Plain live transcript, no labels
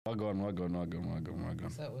Wagon. What's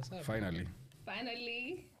up? Finally.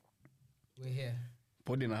 We're here.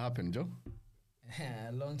 What didn't happen, Joe?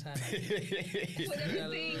 A long time. A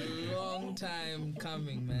long time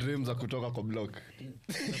coming, man. Dreams are kutoka kwa block.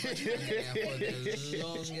 For the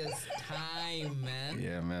longest time, man.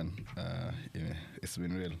 Yeah, man. It's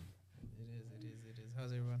been real. It is.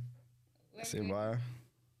 How's everyone? Sema.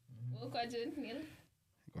 Uko aje, Neil?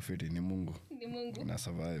 Uko fiti, ni Mungu. Na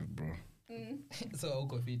survive, bro. So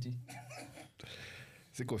uko fiti.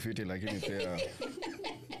 Siko fiti lakini pia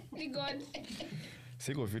Ni God.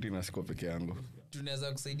 Siko fiti na siko peke yangu.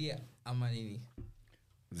 Tunaweza kusaidia ama nini?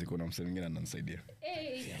 Ziko na msemo mwingine ananisaidia.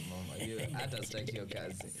 Hey. Mama, hata sitaki hiyo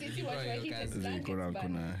kazi. Sisi watu wa hit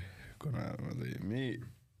Kuna mi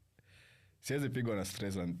siwezi pigwa na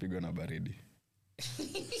stress na pigwa na baridi.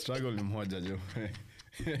 Struggle ni moja jo.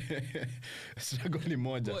 Struggle ni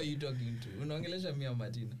moja. Who are you talking to? Unaongelesha mimi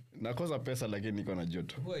Martina. Nakosa pesa lakini niko na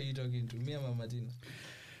joto. Who are you talking to? Mimi Martina.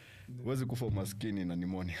 Huwezi kufa maskini na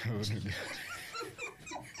pneumonia.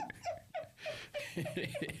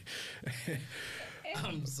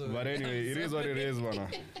 I'm sorry. But anyway, it is what it is, man.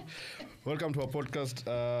 Welcome to our podcast.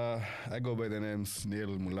 I go by the names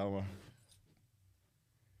Neil Mulama.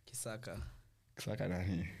 Kisaka and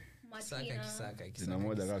I. Kisaka. Jina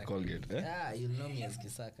moja ka Colgate, eh? Yeah, you know me as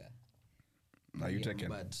Kisaka. Are you taken?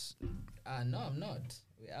 But no, I'm not.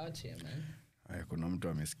 We're out here, man. Kuna mtu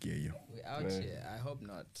amesikia hiyo. We're out here. I hope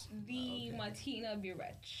not. The Martina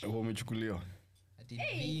Birech. Umechukuliwa?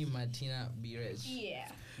 The Martina Birech.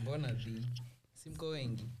 Yeah. Mbona the? Simko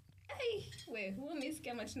wengi. Ai, wewe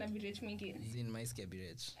umesikia Martina Birech mwingine? Zin maisikia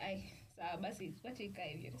Birech. Ai, sawa basi wacha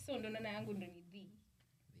ikae hivyo. So ndo nana yangu ndo ni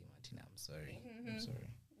the Martina, I'm sorry. I'm sorry.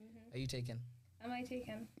 Are you taken? Am I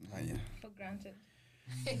taken? Yeah. For granted.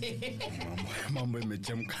 Mambo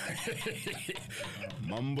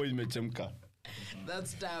imechemka.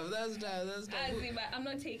 That's tough. But I'm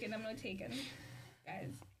not taken.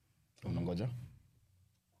 Guys. Unangoja?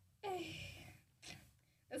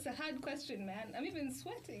 That's a hard question, man. I'm even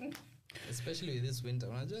sweating. Especially with this winter.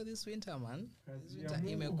 Unajua this winter, man. This winter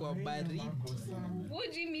imekuwa baridi.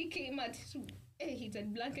 Jimmy came at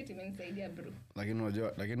heated blanket imenisaidia bro.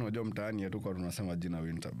 Lakini unajua mtaani hatukuwa tunasema jina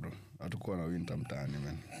winter, bro. Hatukuwa na winter mtaani,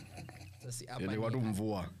 man. Sasa hapa ni watu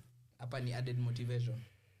mvua. Hapa ni added motivation.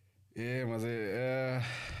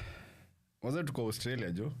 Mazee tuko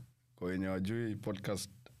Australia, jo. Kwa wenye wajui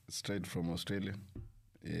podcast straight from Australia.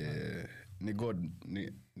 Ni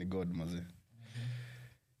God mazee.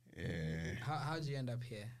 How did you end up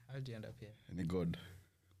here? Ni God.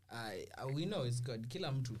 We know it's God.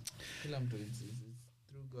 Kila mtu it's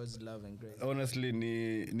through God's love and grace. Honestly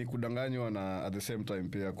ni kudanganywa na at the same time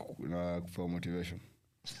pia na for motivation.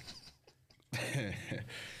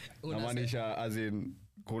 Namaanisha as in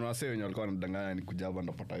kuna wase wenye walikuwa wanadanganya ni kujaba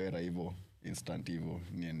ndapata hela hivyo instant hivyo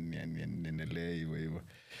niendelee hivyo.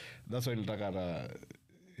 That's why nilitaka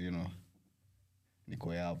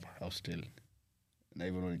niko hapa Australia. Na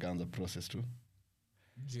hivyo nikaanza process tu.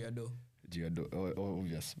 Jiado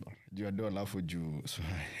obvious bro. Jiado alafu juu.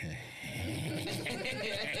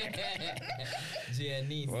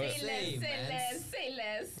 Jiani. Say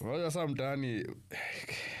less. Wacha saa mtaani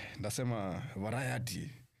ndasema variety.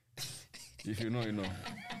 If you know, you know.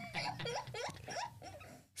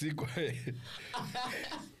 Siko.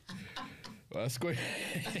 Wasko.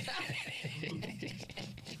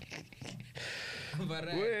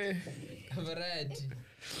 Variety.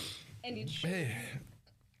 And it's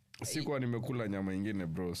sikuwa nimekula nyama ingine,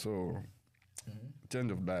 bro, so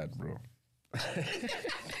change of diet, bro.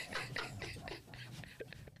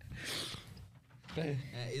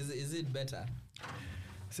 Is it better?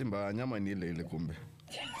 Simba nyama ni ile kumbe.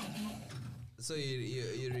 So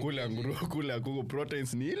you kula kuku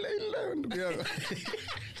proteins ni ile ndugu yangu.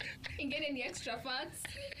 Get any extra fats.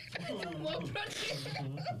 More protein.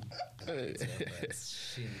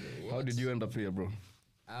 How did you end up here, bro?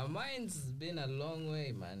 Mine's been a long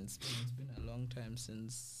way, man. It's been a long time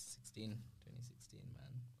since 2016,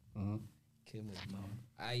 man. Came with mom.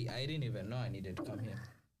 I didn't even know I needed to come here.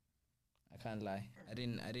 I can't lie. I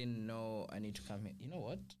didn't know I need to come here. You know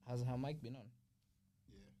what? Has her mic been on?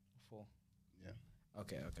 Yeah. 4. Yeah.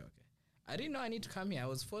 Okay. I didn't know I need to come here. I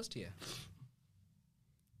was forced here.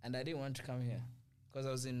 And I didn't want to come here because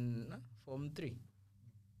I was in Form 3.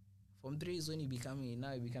 Form 3 is when you're becoming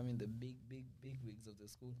the big wigs of the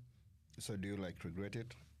school. So do you regret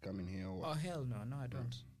it coming here? Or what? Oh hell no, I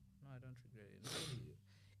don't. No, I don't regret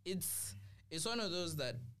it. It's one of those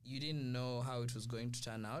that you didn't know how it was going to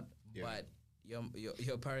turn out, but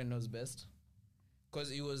your parent knows best. Because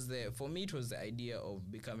it was for me it was the idea of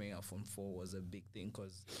becoming a Form 4 was a big thing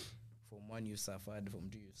because From 1 you suffered, from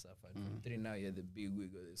 2 you suffered, from 3 now you're the big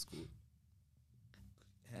wig of the school.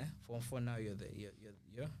 From 4 now you're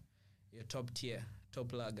top tier,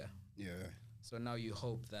 top lager. Yeah. So now you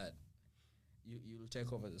hope that you'll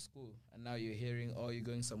take over the school, and now you're hearing, oh, you're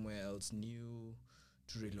going somewhere else new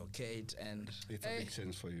to relocate, and it's a big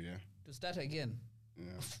change for you, yeah. To start again.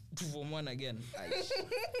 Yeah. From 1 again.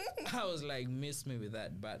 I was like, miss me with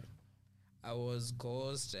that, but I was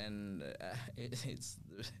coerced, and it's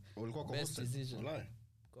the best decision.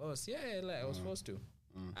 Course, yeah, like I was forced to.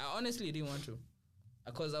 I honestly didn't want to,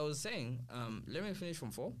 because I was saying, let me finish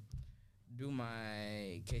from 4, do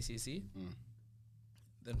my KCC,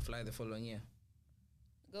 then fly the following year.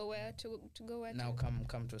 Go where to go where? Now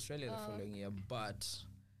come to Australia the following year, but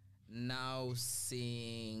now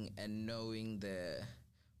seeing and knowing the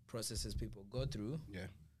processes people go through,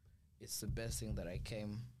 it's the best thing that I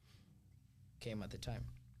came at the time,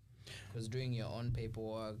 because doing your own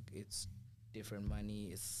paperwork, it's different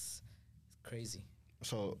money, it's crazy.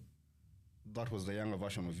 So that was the younger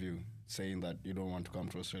version of you saying that you don't want to come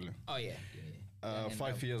to Australia. Oh yeah.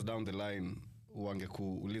 5 years down the line,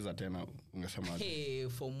 wangekuuliza tena ungesema hey,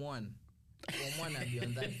 Form 1 I'd be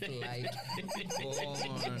on that flight.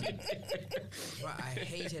 Bro, I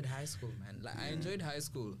hated high school, man. Like I enjoyed high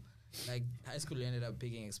school. Like high school ended up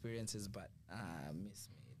picking experiences, but I miss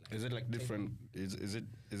me. Like, is it like different? Is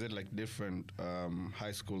it like different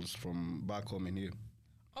high schools from back home in here?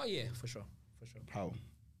 Oh yeah, for sure. How?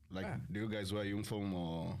 Like, do you guys wear uniform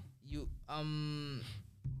or? You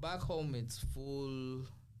back home it's full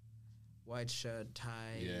white shirt,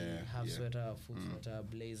 tie, half sweater, full sweater,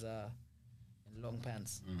 blazer, and long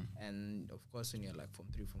pants. And of course, when you're like from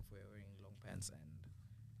 3, from 4, you're wearing long pants. And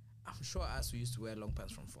I'm sure us we used to wear long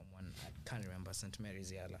pants from Form 1. I can't remember St.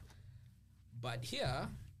 Mary's Yala. But here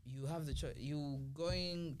you have the choice. You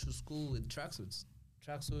going to school with tracksuits,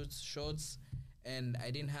 shorts, and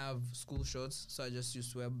I didn't have school shorts, so I just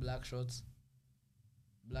used to wear black shorts,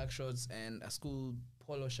 and a school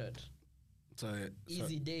polo shirt.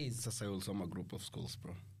 Easy days. Sasa ulisoma group of schools,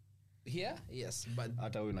 bro. Here? Yes, but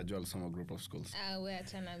hata wewe unajua ulisoma group of schools. Wewe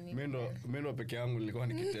achana mimi. Mimi peke yangu nilikuwa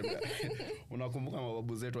nikitembea. Unakumbuka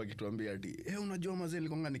mababu zetu wakituambia ati, unajua mazee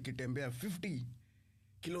nilikuwa nikitembea 50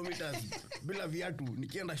 kilometers bila viatu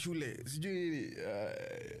nikienda shule. Sijui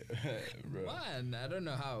man, I don't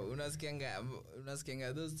know how.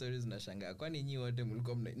 Unasikianga those stories na shanga. Kwani nyinyi wote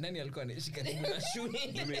mlikuwa nani alikuwa anaishi karibu na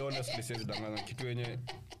shule? Mimi honestly said danganya kitu yenye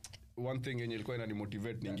one thing yenye ilikuwa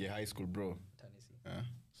inanimotivate ninge high school, bro.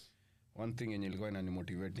 One thing yenye ilikuwa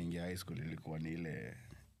inanimotivate ninge high school ilikuwa ni ile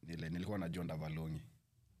nilikuwa na Jonda Valongi.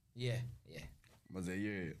 Yeah.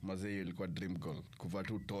 Mazee ilikuwa dream goal. Kuvaa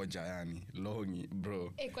tu toja yani, longi,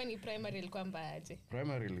 bro. Kwani primary ilikuwa mbaaje?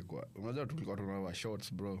 Primary ilikuwa, unajua tulikuwa tunavaa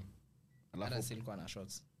shorts, bro. Alafu silikuwa na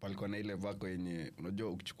shorts. Palikuwa na ile vako yenye, unajua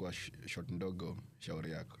ukichukua short ndogo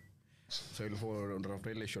shauri yako. So ilikuwa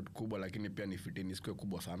unatafuta ile short kubwa lakini pia ni fitini isiwe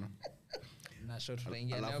kubwa sana. Na short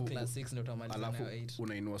unaingia nayo class 6 ndio utamaliza nayo 8. Alafu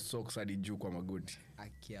unainua socks hadi juu kwa magoti.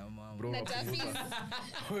 Akia mama. Bro,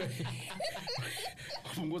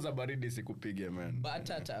 punguza baridi sikupige, man.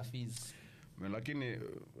 Bata tafiz. Man, lakini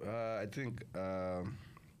I think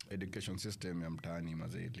education system ya mtaani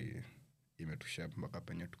mazeli imetushape mpaka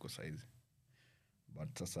penye tuko saizi.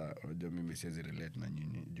 But sasa unajua mimi siwezi relate na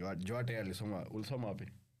nyinyi. Joate ulisoma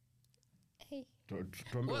wapi?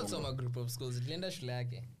 Ulisoma group of schools, tulienda shule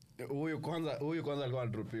yake. Huyu kwanza alikuwa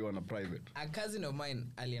dropiwa na private. A cousin of mine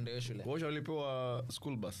alienda hiyo shule. Wewe ulipewa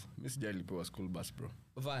school bus? Mimi sijalipewa school bus, bro.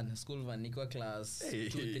 School van nilikuwa class 2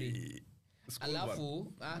 3.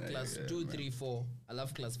 Alafu class 2 3 4,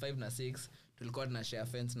 alafu class 5 na 6 tulikuwa tuna share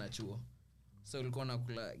fence na chuo. So ulikuwa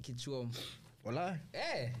unakula kichuo. Wala?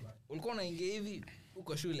 Ulikuwa unaingia hivi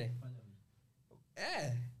uko shule.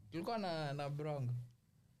 Tulikuwa na brongo.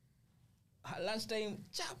 Lunch time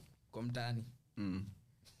chap kwa mtaani.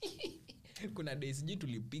 Kuna days sijui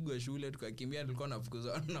tulipigwa shule tukakimbia, tulikuwa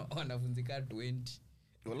tunafukuzwa wanafunzi ka 20.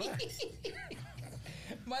 Wala?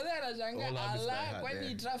 Madhara anashangaa ala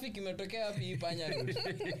kwani traffic imetokea wapi Panya road.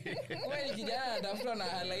 Kwa ni kijana anatafuta na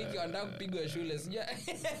halaiki wanataka kupigwa shule sijui.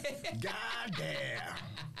 God damn.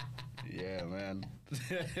 Yeah, man.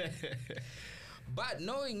 But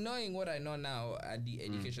knowing what I know now, the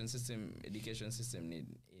education system need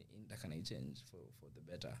that can change for the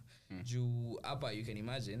better. Juu hapa you can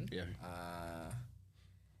imagine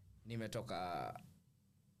nimetoka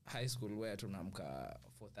high school where tunaamka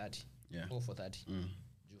 4:30. 4:30.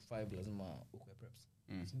 Juu 5 lazima ukwe preps.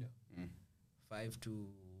 Ndio. 5 to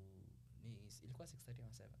ilikuwa 6:30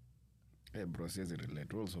 ama 7. Bro, siwezi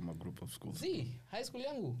relate. Also a group of schools. See, high school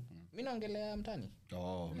yangu. Mimi naongelea mtani.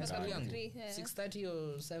 Oh, School yangu. 3, 6:30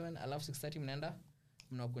 or 7, alafu 6:30 mnaenda.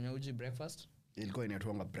 Mnakunywa uji breakfast. ilikuwa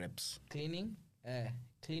inaitwanga preps.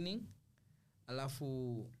 Cleaning. Alafu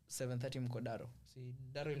 7:30 mko daro. See,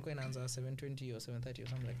 daro ilikuwa inaanza 7:20 or 7:30 or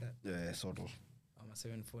something like that. Yeah, sort of.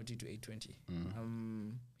 7:40 to 8:20.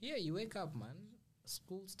 Here you wake up, man.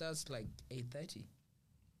 School starts like 8:30.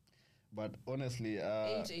 But honestly,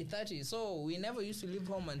 8:30. So we never used to leave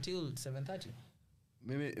home until 7:30.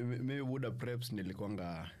 Maybe Buddha preps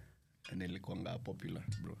nilikuanga popular,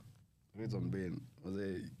 bro. Reason being,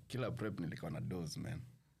 kila prep nilikuwa na dose, man.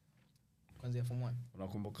 Kwanza form 1.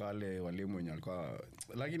 Unakumbuka wale walimu wenye walikuwa,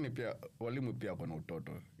 lakini pia walimu pia kuna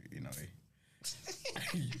utoto in a way.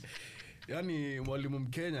 Yaani mwalimu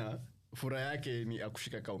Mkenya furaha yake ni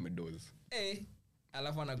akushika kama umedose.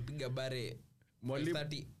 Alafu anakupiga bare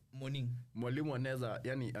 5:30 morning. Mwalimu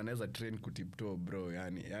anaweza train kutiptoe, bro,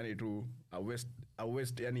 yani tu a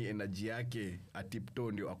waste yani energy yake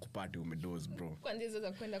atiptoe ndio akupate umedose, bro. Kwanza hizo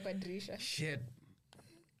za kwenda kwa dirisha. Shit.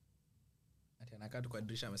 Ati anakaa tu kwa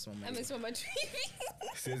dirisha amesimama tu.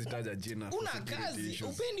 Siwezi taja jina. Una kazi,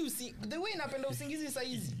 upendi the way napenda usingizi saa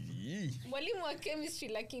hizi. Mwalimu wa chemistry,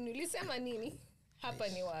 lakini ulisema nini? Hapa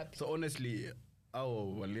ni wapi? So honestly,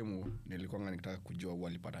 au walimu nilikuwa nikitaka kujua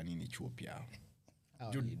walipata nini chuo pia.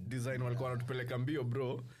 Design walikuwa wanatupeleka mbio,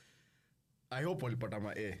 bro. I hope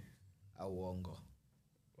walipata A. Au uongo.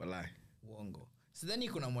 Wallahi. Uongo. Sidhani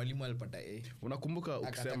kuna mwalimu alipata A. Unakumbuka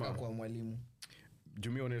ukisema kwa mwalimu.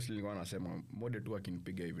 Jumi honestly nilikuwa nasema mode tu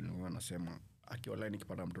akinipiga hivi nilikuwa nasema akiwa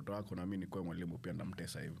nikipata mtoto wako na mimi nikuwe mwalimu pia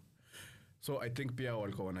ndamtesa hivyo. So I think pia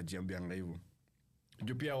walikuwa wanajiambianga hivyo.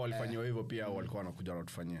 Juu pia walifanywa hivyo pia walikuwa wanakuja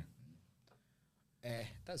wanatufanyia.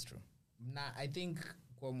 That's true. Na I think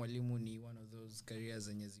kwa mwalimu ni one of those careers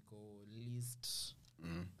zenye ziko least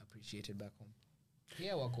appreciated back home.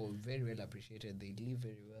 Here wako very well appreciated. They live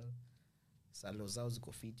very well. Salo zao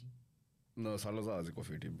ziko fiti. No, salo zao ziko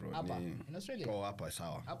fiti, bro. Hapa in Australia. Hapa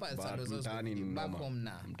sawa. Hapa salo zao ziko back home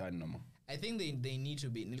na. Mtani noma. I think they need to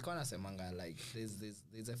be, nilikuwa nasemanga like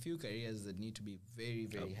there's a few careers that need to be very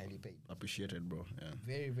very highly paid. Appreciated, bro. Yeah.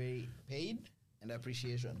 Very very paid and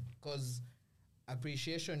appreciation, because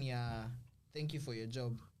appreciation thank you for your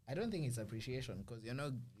job, I don't think it's appreciation, because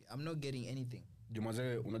I'm not getting anything.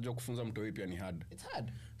 Jumaze unajua kufunza mtu wewe pia ni hard. It's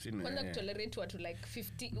hard. Kwanza kutolerate watu like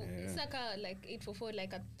 50 saka like 844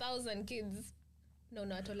 like 1,000 kids.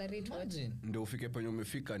 No tolerate watu. Ndio ufike penye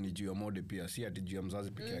umefika ni juu ya mode pia, si ati juu ya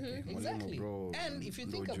mzazi peke yake. Exactly. Bro, and if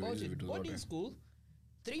you think about it, boarding school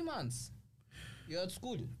 3 months you're at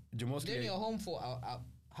school. Then you're home for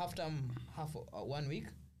half 1 week.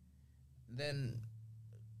 Then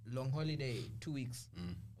long holiday 2 weeks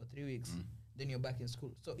or 3 weeks. Then you're back in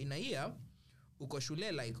school. So in a year uko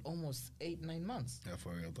shule like almost 8-9 months. Yeah,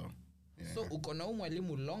 for real though. Yeah. So uko na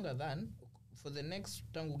mwalimu longer than for the next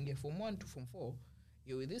tangu unge form 1 to form 4,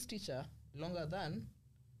 you're with this teacher longer than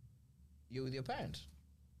you're with your parent.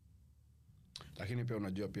 Lakini pia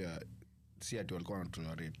unajua pia si ati walikuwa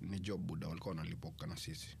wanatolerate, ni job buda, walikuwa wanalipoka na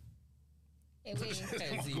sisi.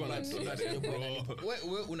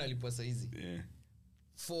 Wewe unalipwa saa hizi. Yeah.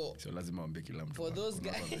 So lazima waambie kila mtu. For those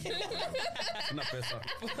guys. Sina pesa.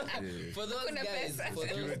 For those guys,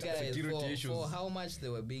 for how much they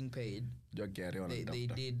were being paid, they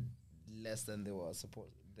did less than they were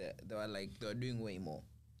supposed. They were doing way more.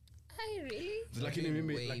 Really? Lakini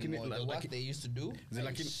what they used to do.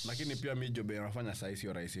 Lakini pia mimi job yanafanya saa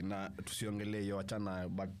sio rahisi, na tusiongelee hiyo, achana,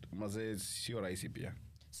 but mazee sio rahisi pia.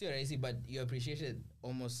 Sio rahisi, but you appreciate it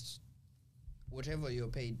almost whatever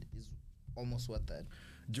you're paid is almost worth that.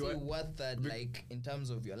 Worth that like in terms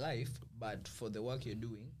of your life, but for the work you're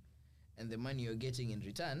doing and the money you're getting in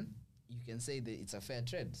return, you can say that it's a fair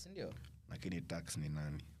trade, sindio? Lakini tax ni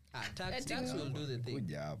nani? Tax will do the thing.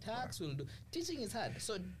 Tax will do. Teaching is hard.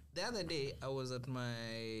 So the other day I was at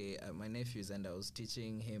my nephew's and I was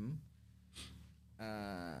teaching him.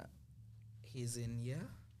 He's in year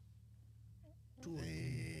 2.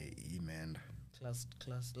 Man.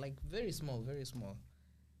 Class like very small.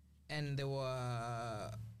 And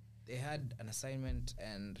they had an assignment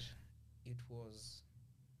and it was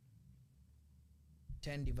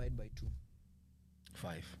 10 divided by 2.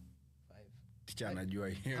 5. Teacher anajua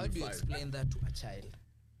hiyo. How do you explain that to a child?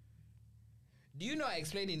 Do you know I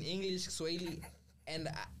explained in English, Swahili, and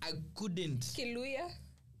I couldn't.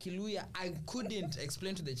 Kiluya, I couldn't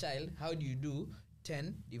explain to the child how do you do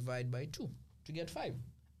 10 divided by 2 to get 5.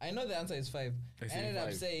 I know the answer is 5. I ended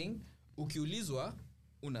up saying ukiulizwa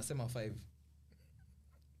unasema 5.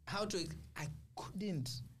 How to I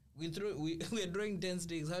couldn't. We are drawing 10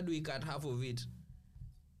 sticks. How do we cut half of it?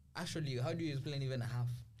 Actually, how do you explain even a half?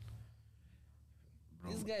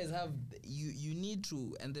 Bro. These guys have you need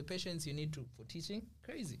to, and the patience you need to for teaching,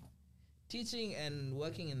 crazy. Teaching and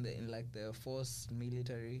working in like the force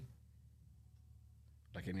military,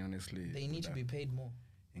 Lakini honestly they need to be paid more.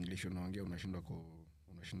 English unaongea unashindwa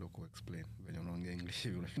ku explain. Venye unaongea English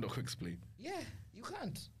unashindwa ku explain. Yeah, you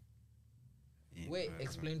can't. Wait,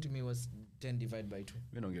 explain to me what's 10 divided by 2.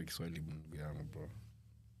 Mimi naongea Kiswahili ndugu yangu bro.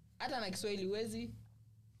 Hata na Kiswahili wezi.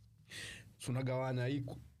 So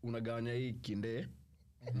unagawanya hii kinde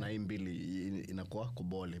na hii mbili inakuwa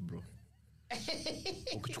kobole bro.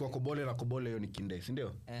 Ukichukua kobole na kobole hiyo ni kinde, si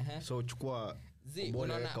ndio? So uchukua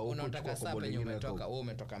kobole weka huko, unataka saa penye umetoka, wewe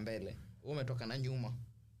umetoka mbele. Wewe umetoka na nyuma.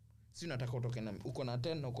 Si unataka utoke na uko na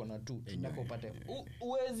 10 na uko na 2. Unataka upate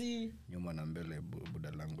uwezi nyuma na mbele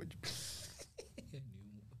buda language.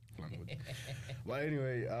 But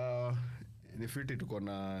anyway, in fiti tuko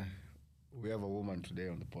na we have a woman today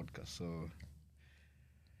on the podcast. So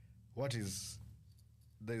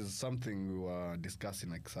there's something we were discussing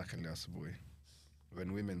like exactly asubuhi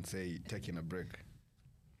when women say taking a break.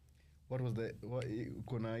 What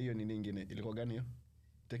kuna hiyo ni nyingine ilikuwa gani hiyo?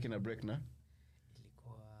 Taking a break na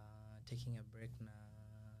taking a break na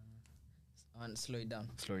on slow it down.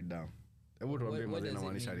 Hebu tuambie maana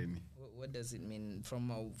inamaanisha nini? What does it mean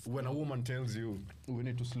when a woman tells you we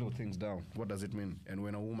need to slow things down, what does it mean? And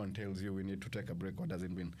when a woman tells you we need to take a break, what does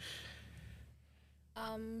it mean?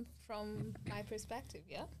 From my perspective,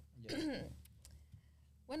 yeah.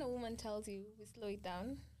 When a woman tells you we slow it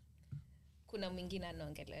down, kuna mwingine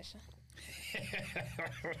anaongelesha.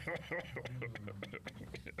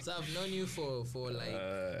 So I've known you for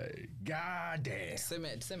like God damn.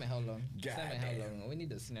 Seme how long? We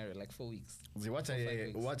need a scenario like 4 weeks. Watch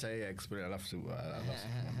I explain alafu.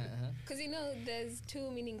 Cuz you know there's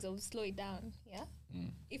two meanings of slow it down, yeah?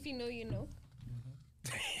 If you know, you know.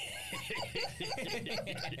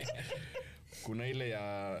 Kuna ile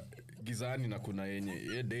ya gizani na kuna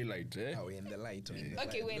yenye daylight we're in the light.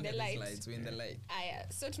 Okay, we're in the light. We're in the light.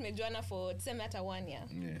 Aya, so tumejuana for tuseme hata 1 year.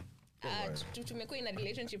 Yeah. Tumekuwa in a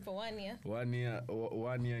relationship for 1 year.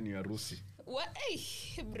 1 year ni harusi.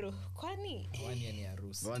 Bro, kwani 1 year ni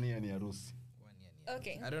harusi. 1 year ni harusi.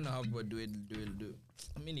 Okay. I don't know how what do.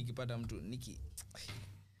 Mimi nikipata mtu niki.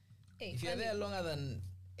 If you're there longer than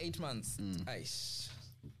 8 months, aish.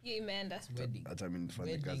 Yeah, imeenda. Hata mimi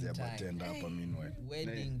nifanye kazi ya bartender hapa meanwhile.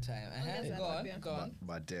 Wedding time. Go on.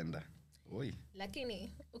 Bartender. Oi.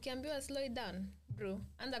 Lakini ukiambiwa slow it down, bro,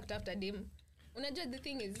 anza kutafuta dem. Unajua the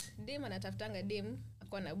thing is dem anatafutanga dem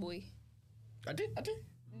akwa na boy. Ati?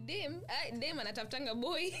 Dem anatafutanga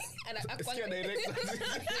boy akwa na direct.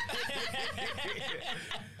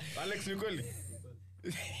 Alex ni kweli?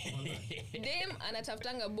 Dem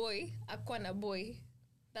anatafutanga boy akwa na boy.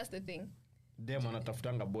 That's the thing. Dem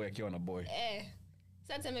anatafutanga boy akiwa na boy.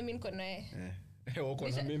 Sasa mimi niko naye. Uko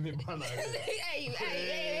na mimi bana.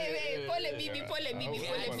 Pole bibi.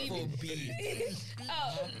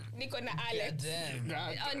 Niko na Alex.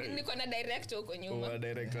 Niko na director huko nyuma.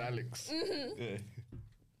 Director Alex.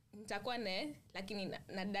 Nitakuwa naye lakini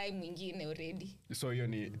na dai mwingine already. So hiyo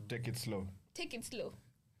ni take it slow.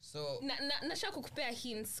 So nasha kukupea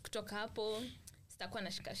hints kutoka hapo. Sitakuwa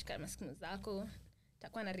nashika masimu zako.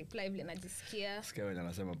 Takuwa na reply vile najisikia. Sikia wewe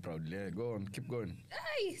anasema proudly. Go on, keep going.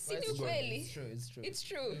 Si ni kweli. It's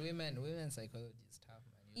true. Women psychology is tough,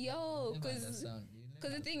 man. Yo, cause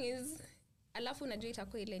the thing is alafu unajua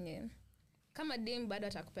itakuwa ile yenye kama dem bado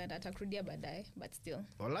atakupenda atakurudia baadaye, but still.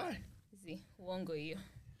 Wallahi. Uongo hiyo.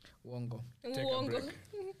 Uongo.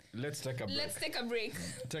 Let's take a break.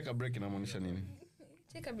 Take a break inamaanisha nini?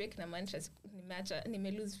 Take a break inamaanisha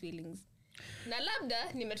nime lose feelings. Na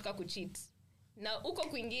labda nimetoka kucheat. Na uko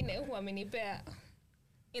kwingine wamenipea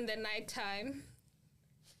in the night time.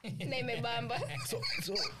 Na imebamba. So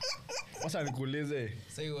wasa nikuulize.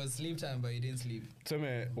 So it was sleep time but you didn't sleep.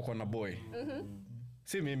 Tuseme uko na boy.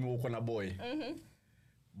 Si mimi uko na boy.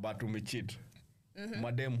 But umecheat.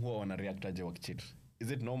 Madam huwa wana react aje wakicheat?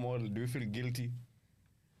 Is it normal? Do you feel guilty?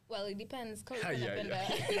 Well, it depends.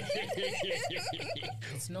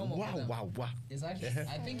 It's normal. Wow. It's actually,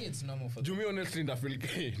 I think it's normal for you. Honestly, I feel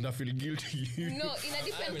guilty. No, ina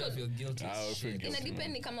depend. I really feel guilty. Ina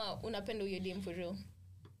depend kama unapenda huyo dem for real.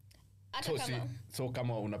 So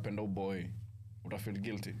kama unapenda boy, uta feel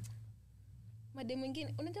guilty. Madem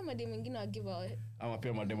mwingine, unajua madem mwingine wa give away. Ama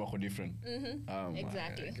pia madem wako different.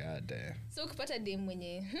 Exactly. God damn. So ukipata dem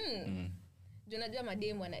mwenye unajua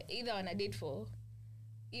madem wana date for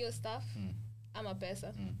hiyo stuff ama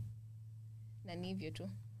pesa. Na ni hivyo tu.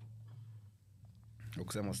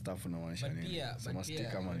 Ukisema stuff unamaanisha nini? Sema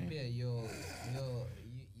stick kama nini? Pia you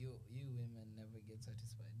women never get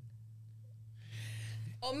satisfied.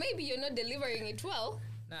 Or maybe you're not delivering it well.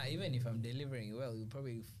 Nah, even if I'm delivering well, you'll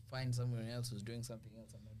probably find someone else who's doing something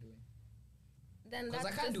else I'm not doing. Then Because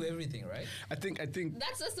that's I can't do everything, right? I think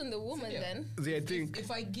that's just on the woman then. I think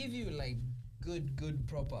If I give you like good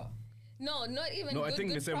proper. No, not even no, good, I think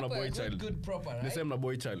good the same na proper. boy child. Good proper, right? The same na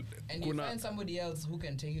boy child. And you find somebody else who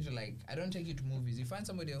can take you to like, I don't take you to movies. You find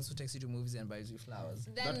somebody else who takes you to movies and buys you flowers.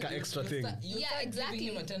 Then that extra thing. Exactly.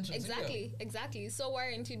 Giving him attention. Exactly. So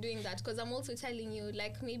why aren't you doing that? Because I'm also telling you,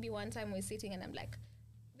 like maybe one time we're sitting and I'm like,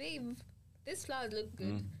 babe, these flowers look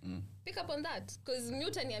good. Pick up on that. Because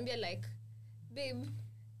Newton niambia like, babe,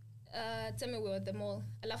 tell me we're at the mall.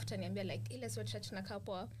 Alafu taniambia like, ile sweatshirt na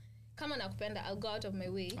kapoa. Kama nakupenda, I'll go out of my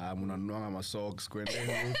way. Mnanuanga ma socks kwenda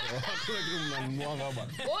huko. Mnanuanga ba.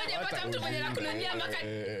 Hujapata mtu mwenye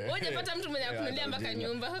anakununulia mpaka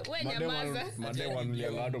nyumba. Wewe nyamaza. Madewa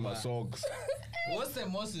niliangado ma socks. What's the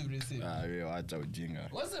most you've received? Wewe acha ujinga.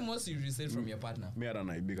 What's the most you've received from your partner? Mimi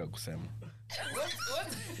anaibika kusema. What?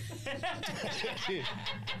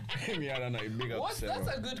 That's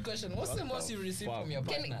a good question. What's the most you've received from your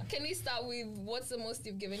partner? Can we start with what's the most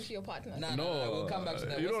you've given to your partner? No, we'll come back to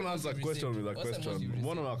that. You don't answer question with a question.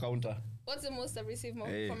 One on a counter. What's the most I've received from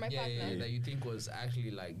my partner? Yeah, that you think was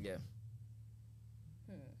actually like,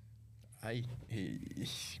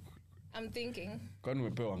 I'm thinking. Kwani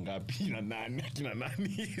umepewa ngapi na nani? Kina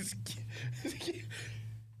nani?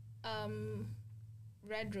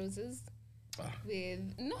 Red roses.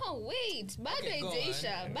 With bado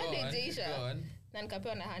Aisha. Na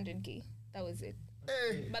nikapewa na 100k. That was it.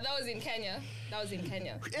 But that was in Kenya.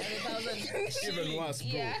 Even worse,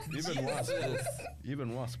 bro. Yeah.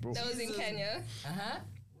 Even worse, bro. That was in Kenya.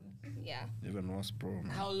 Yeah. Even worse, bro.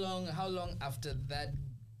 Man. How long after that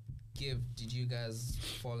gift did you guys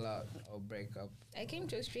fall out or break up? I came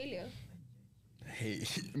to Australia. Hey,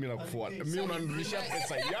 mimi nakufuata. Mimi unanirudishia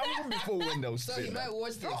pesa yangu before uende Australia. So he might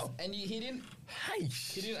watch this and he didn't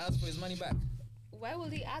ask for his money back. Why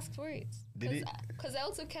will he ask for it? Because I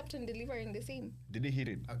also kept on delivering the same. Did he hit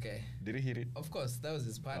it? Okay. Did he hit it? Of course, that was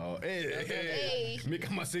his partner. Oh, hey. Mimi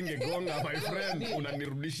kama singegonga my friend,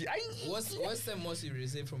 unanirudishi. What's the most you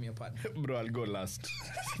received from your partner? Bro, I'll go last.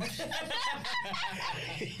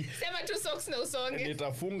 Sema tu socks na usonge.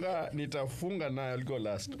 Nitafunga na I'll go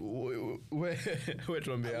last. Wait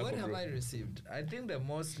tuambie hapo. What have I received? I think the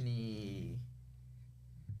most ni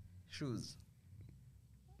shoes.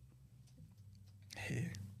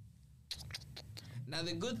 Now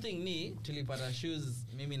the good thing ni tulipata shoes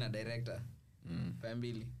mimi na director.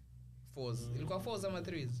 Pambili. 4s. Ilikuwa 4s ama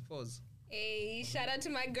 3s? 4s. Hey, shout out to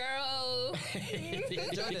my girl.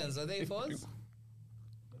 Jordans, are they 4s?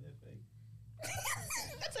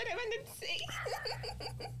 That's what I wanted to say.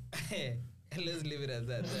 Let's leave it at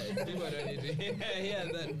that. Right? People don't need to hear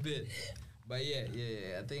that bit. But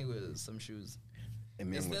yeah, I think it was some shoes.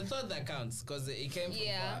 It's the thought that counts because it came from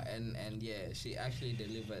far and she actually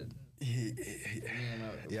delivered.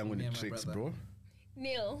 Young with the tricks, bro.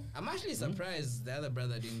 Neil. I'm actually surprised the other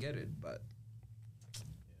brother didn't get it, but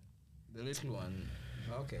the little one,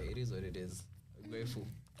 okay, it is what it is. I'm grateful.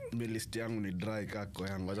 Mi list yangu ni dry kako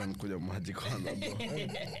yangu, acha nikuja maji kwanza bro.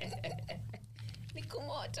 Ni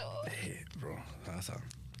kumoto. Bro, sasa.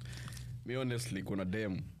 Mi honestly kuna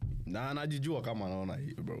dem na anajijua kama anaona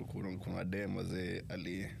bro, kuna dem wazee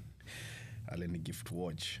ali ni gift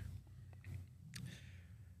watch.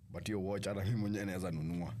 But your watch hata mimi mwenyewe naweza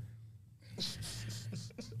nunua.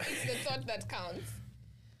 The thought that counts.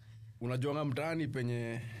 Unajuanga mtaani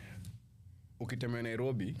penye ukitembea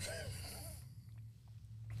Nairobi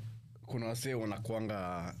kuna wasee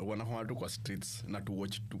wanakuanga tu kwa streets na tu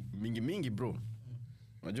watch tu mingi bro.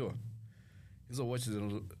 Unajua? Hizo watches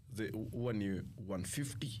huwa ni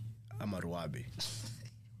 150 ama ruabe.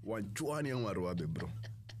 120 ama ruabe bro.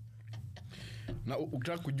 Na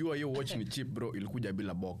ukitaka kujua hiyo watch ni cheap bro, ilikuja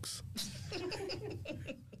bila box.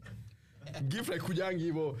 Gift like kujangi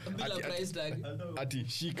hivyo bila price tag. Ati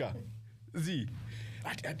shika.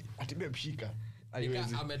 Ati babe shika.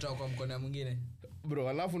 Nika ametoka kwa mkono mwingine. Bro,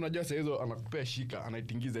 alafu unajua sasa hizo anakupea shika,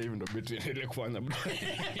 anaitingiza hivi ndo betri ile kufanya bro.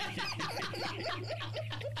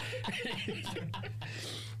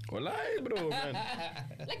 Walai bro man.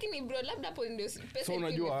 Lakini bro labda hapo ndio pesa so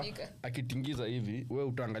unajua akitingiza hivi wewe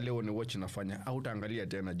utaangalia uone watch inafanya au utaangalia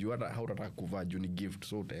tena juu hata hautataka kuvaa juu ni gift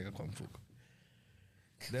so utaweka kwa mfuko.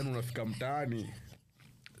 Then unafika mtaani.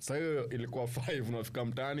 Sasa hiyo ilikuwa 5 unafika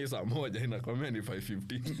mtaani saa 1 inakwambia ni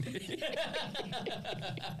 5:15.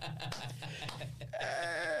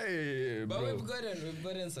 Hey, but we've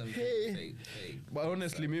gotten some fake. But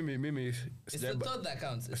honestly mimi it's the thought that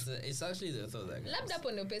counts. It's actually the thought that counts. Labda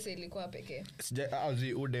hapo ndio pesa ilikuwa pekee.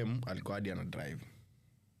 Azi udem alikuwa hadi ana drive.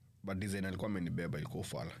 but design alikuwa amenibeba ilikuwa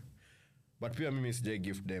fala. But pia mimi sijai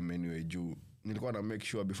gift them anyway juu nilikuwa na make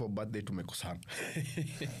sure before birthday tumekosana.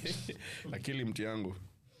 Akili mti yangu.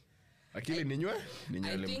 Akili ninywe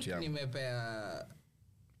ile mti yangu. I think nimepea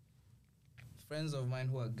friends of mine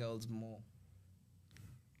who are girls more.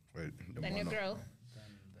 Well, than your girl.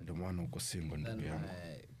 Ndio maana uko single ndugu yangu.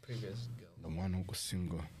 Previous girl. Ndio maana uko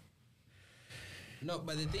single. No,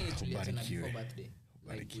 but the thing is really Ubarikiwe. before birthday. Like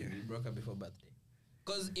Ubarikiwe. we broke up before birthday.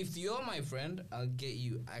 Because if you're my friend, I'll get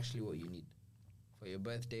you actually what you need. For your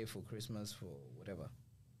birthday, for Christmas, for whatever.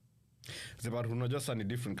 But unajua sasa ni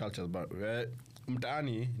different cultures but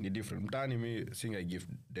mtaani ni different. Mtaani mi singa gift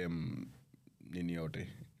them nini yote.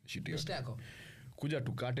 Shit yote. Mshtako. Kuja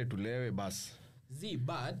tukate tulewe bas.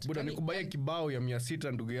 But Buda nikubaye kibao ya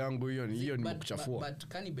 600 ndugu yangu hiyo ni kuchafua. But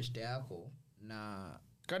kani beshte yako na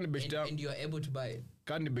Kani beshte yangu and you are able to buy it.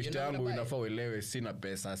 Kani beshte yangu inafaa uelewe sina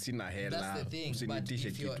pesa, sina hela. That's the thing. But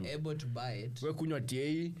if you are able to buy it. Wewe kunywa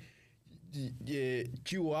TI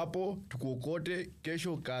chiu hapo tukuokote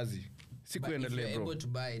kesho kazi. Sikuendelee bro. If you're able to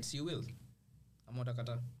buy it, you will.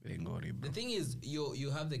 Amotakata. Ngori bro. The thing is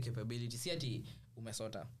you have the capability. Si ati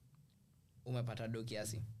umesota. Umepata do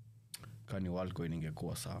kiasi. Kani Walcoin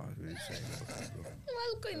ingekuwa sawa.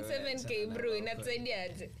 Walcoin 7k bro inatusaidia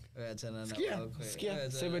aje? Achana na Sikia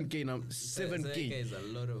 7k na 7k is a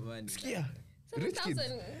lot of money. Sikia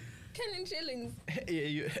 7,000 Kenyan shillings.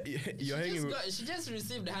 You're hanging with, she just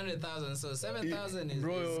received 100,000, so 7,000 is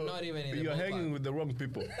not even in the you're ballpark. hanging with the wrong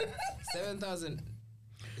people. 7,000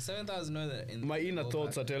 no in My inner ballpark.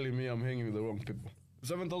 thoughts are telling me I'm hanging with the wrong people.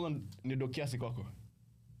 7,000 ni do kiasi kwako.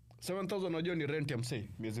 7,000 unajua ni rent ya msee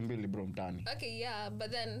miezi 2 bro mtani. Okay, yeah,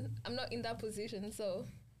 but then I'm not in that position, so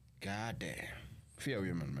God damn. Fear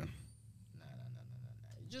women, man. No.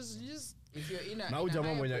 Just if you're in a Na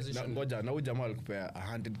ujamaa mwenye position. ngoja na ujamaa alikupea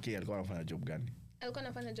 100k alikuwa anafanya job gani? alikuwa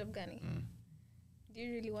anafanya job gani? Do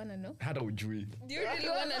you really want to know? Hata ujui. Do you really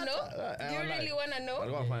want to know? Do you really want to know?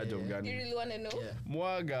 Alikuwa anafanya job Do you gani? really want to know? Yeah.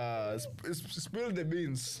 Mwaga spill the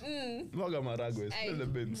beans. Mwaga maragwe spill the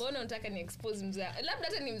beans. Mbona unataka ni expose mzaa? Labda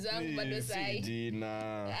hata ni mzangu bado sai.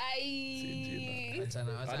 Jina. Ai.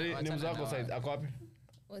 Achana. Ni mzako size ako wapi?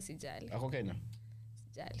 Usijali. Ako Kenya.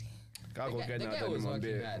 Sijali. Kako The Kenya guy hata was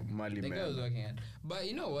nimwambie working hard. mali The guy was man. working hard. But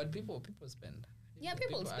you know what? People spend. Yeah,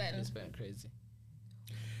 people actually spend. spend crazy.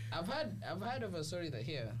 I've heard of a story that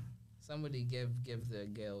here somebody gave the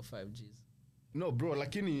girl 5Gs. No bro,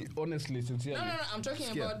 lakini honestly sincerely. No. I'm talking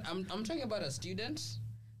Skia. about I'm talking about a student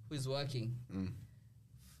who is working.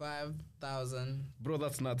 $5,000. Bro,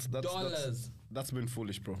 that's nuts. That's been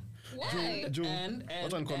foolish, bro. Why? Juu, And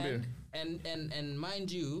wacha nikwambie. and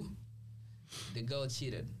mind you, the girl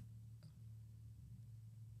cheated.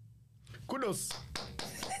 Kudos.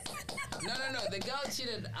 No. The girl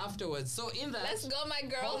cheated afterwards. So in that, Let's go, my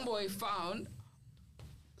girl. homeboy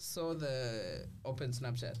saw the open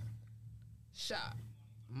Snapchat.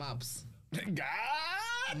 Maps.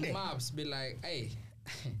 God. Maps be like, hey,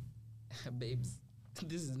 babes,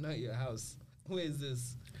 this is not your house. Where is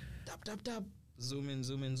this? Tap. Zoom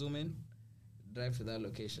in. Drive to that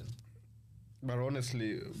location. But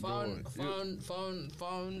honestly, Found bro,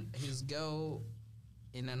 found his girl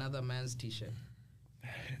in another man's t-shirt.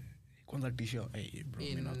 kwanza tisho, hey bro,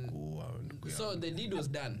 minakuwa. So the deed was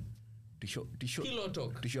done. Tisho. Pillow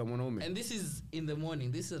talk. Tisho ya mwanaume. And this is in the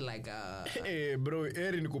morning. This is like Hey bro,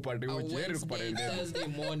 eri nikupate a uchi, eri nikupate Wednesday, ndevu. Thursday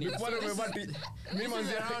morning. So Nipate this umevati.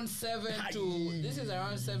 is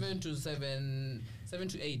around 7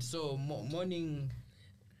 to 8. So morning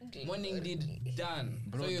deed done.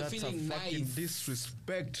 Bro, so you're that's feeling a fucking nice.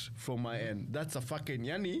 disrespect from my end. That's a fucking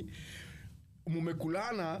yani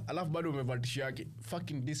mumekulana alafu bado umevatisha yake.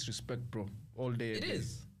 Fucking disrespect bro. All day. It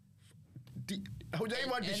is.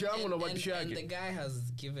 Haujaiba tisha yangu na vatisha And the yake. guy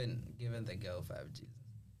has given the girl 5Gs.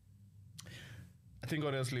 I think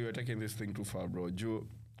honestly we're taking this thing too far, bro. Ju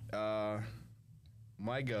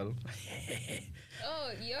my girl.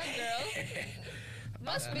 Oh, your girl.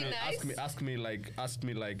 Must be nice. Ask me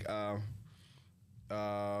like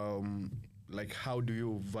how do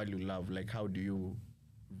you value love? Like how do you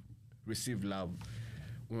receive love?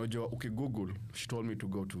 Unajua ukigoogle, she told me to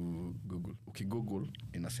go to Google. Ukigoogle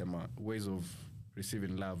inasema ways of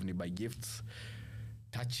receiving love ni by gifts,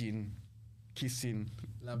 touching, kissing.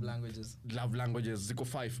 Love languages. Love languages ziko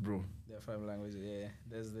 5 bro. There are 5 languages. Yeah.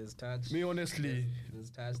 There's touch. Me honestly there's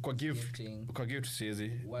touch. kwa Gifting. gift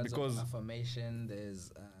siezi Words because of affirmation.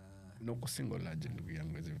 There's no kwa single aje ndugu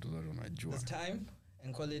yangu hizo vitu zote unajua. there's time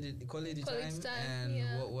and quality time. time, And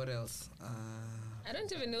yeah. what else? I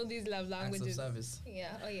don't even know these love Acts of languages. service.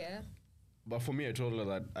 Yeah. Oh, yeah. But for me, I told her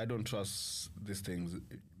that I don't trust these things.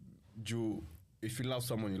 if you love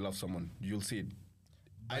someone, you love someone. You'll see it.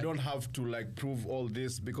 I don't have to like prove all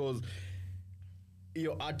this because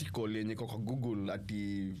hiyo article yenye kwa Google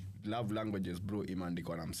ati love languages bro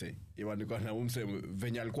imeandikwa na mse. Imeandikwa na mse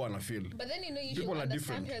venye alikuwa ana feel. But then you know you people should are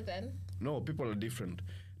understand different. her then. No, people are different.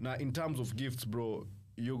 Now in terms of gifts bro,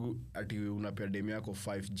 you ati unapea dem yako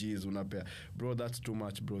 5Gs unapea bro, that's too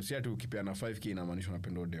much bro. Si ati ukipea na 5k inamaanisha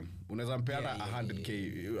unapenda dem. Unaweza mpea hata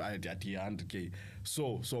 100k ati 100k.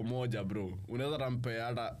 So moja bro. Unaweza rampea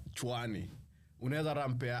hata chwani. Unaweza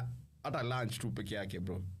rampea hata lunch tu peke yake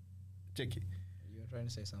bro. Check it. You're trying to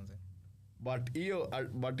say something. But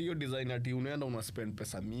hiyo design ati unaenda una spend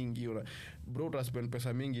pesa mingi bro, uta spend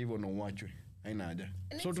pesa mingi hivyo na uachwe. Haina haja.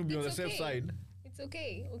 So to be on the safe side, it's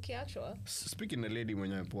okay. Okay, actually. Speaking a lady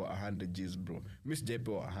mwenye amepewa 100 Gs bro. Miss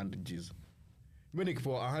Jepewa 100 Gs. Mimi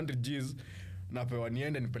nikipewa 100 Gs napewa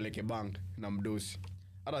niende nipeleke bank na mdosi.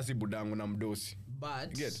 Hata si budangu na mdosi.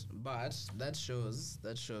 But that shows.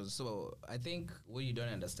 So I think what you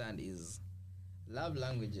don't understand is love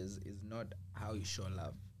languages is not how you show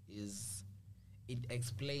love. It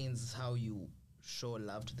explains how you show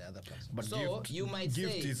love to the other person. But so gift, you might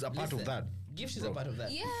gift say, is a part of that. Gift is bro. a part of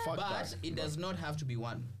that. Yeah. Fuck but that, it does not have to be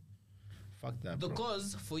one. Fuck that, bro.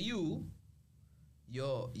 Because for you,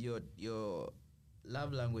 your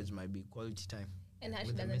love language might be quality time. And how she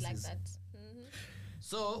with the doesn't like missus. that. Mm-hmm.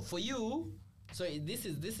 So for you, this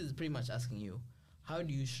is pretty much asking you, how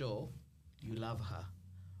do you show you love her?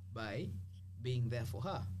 By being there for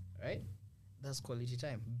her, right? That's quality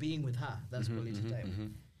time. Being with her, that's quality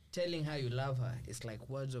time. Telling her you love her, it's like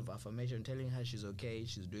words of affirmation. Telling her she's okay,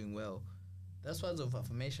 she's doing well. That's words of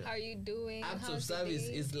affirmation. How are you doing? Acts How's of service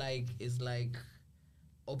is like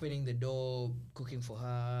opening the door, cooking for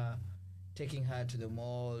her, taking her to the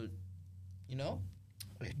mall, you know?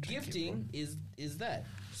 Gifting is that.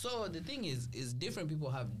 So the thing is different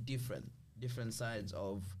people have different sides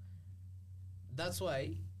of. That's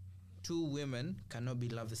why two women cannot be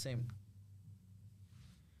loved the same.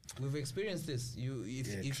 We've experienced this.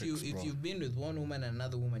 If you've been with one woman and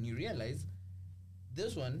another woman, you realize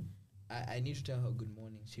this one, I need to tell her good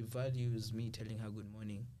morning. She values me telling her good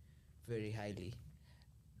morning very highly.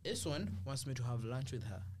 This one wants me to have lunch with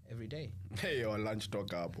her every day. Hey, your lunch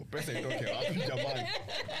talk hapo. Pesa itoke wapi jamani?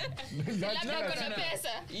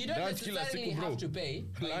 You don't necessarily have to pay.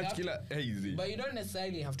 Lunch kila easy. But you don't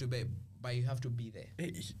necessarily have to pay. But you have to be there.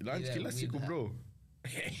 Hey, lunch kila siku bro.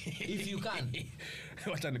 If you can.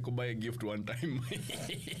 Wacha nikubuy a gift one time.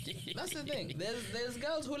 That's the thing. There's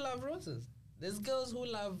girls who love roses. There's girls who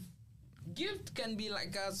love gift can be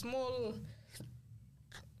like a small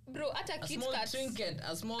bro, hata trinket,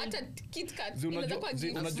 a small KitKat.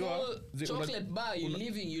 Chocolate bar. You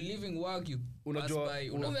leaving work, you pass by.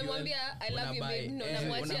 Umemwambia I love you babe. No,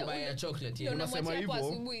 namwachia buy a chocolate.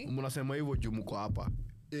 Mnasema hivyo juu mko hapa.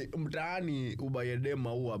 Mtaani ubaye dem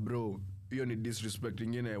maua bro. Hiyo ni disrespect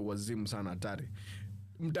ingine wazimu sana hatari.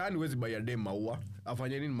 Mtaani huwezi buy dem maua.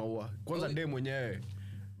 Afanye nini maua? Kwanza dem mwenyewe.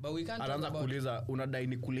 But we can't anaanza kuuliza unadai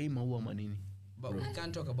ni kulei maua manini? But we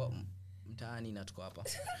can't talk about mtaani na tuko hapa.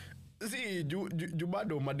 Si ju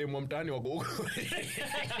bado mademu wa mtaani wako huko.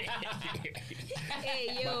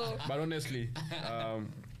 Hey yo. But honestly,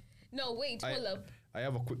 no, wait, hold up. I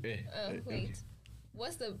have a quick wait. Okay.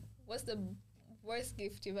 What's the worst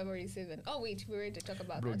gift you've ever received? Oh wait, we're ready to talk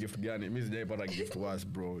about bro, that. gift gani? Mimi sijaipata gift worse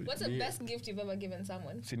bro. What's the best gift you've ever given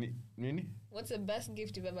someone? Sini nini? What's the best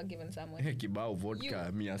gift you've ever given someone? Kibao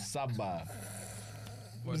vodka 700.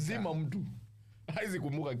 Mzima mtu. Haizi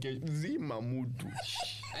kumbuka zima mtu.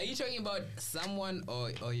 Are you talking about someone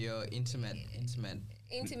or your intimate?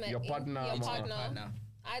 Your partner. Your partner.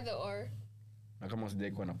 Either or. Na kama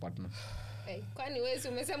sijaikuwa na partner. Hey, kwani wewe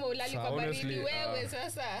umesema ulali kwa baridi wewe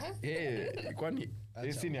sasa? Kwani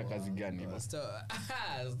esi ni ya kazi gani?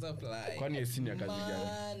 Stop lying. Kwani esi ni ya kazi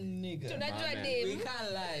gani? Tunajua dem. We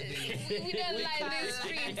can't lie. We don't lie in the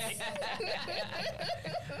streets.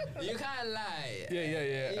 You can't lie.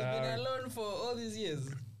 Yeah. You've been alone for all these years.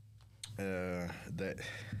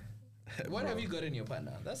 What have you got in your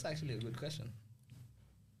partner? That's actually a good question.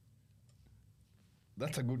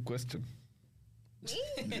 That's a good question.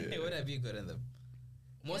 What have you got in them?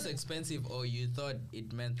 Most expensive, or you thought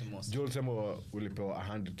it meant the most? Joel sema ulipewa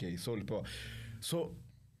 100k. So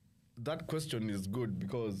that question is good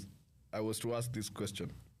because I was to ask this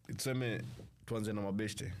question. Itseme tuanze na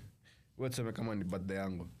mabeshte. Wewe tuseme kama ni birthday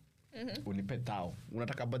yangu. Unipe tao.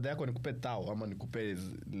 Unataka birthday yako nikupe tao ama nikupe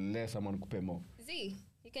less ama nikupe more? See,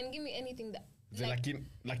 you can give me anything that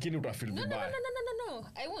lakini utafeel vibaya. No,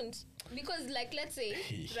 I won't. Because like let's say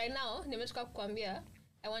right now nimetoka kukwambia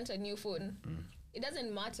I want a new phone. It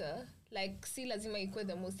doesn't matter like si lazima ikuwe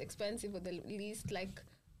the most expensive or the least, like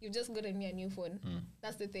you've just gotten me a new phone.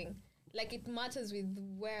 That's the thing. Like it matters with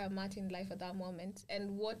where I'm at in life at that moment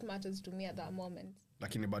and what matters to me at that moment.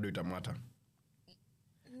 Lakini bado itamata.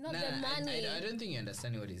 Not the money. I don't think you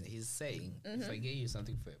understand what he's saying. If I get you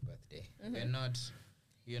something for your birthday,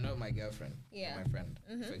 you're not my girlfriend. Yeah. You're my friend.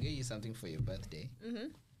 If I get you something for your birthday,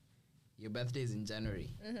 your birthday is in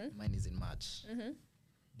January. Mine is in March.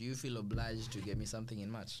 Do you feel obliged to get me something in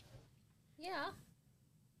March? Yeah.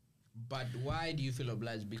 But why do you feel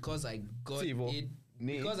obliged? Because I got it.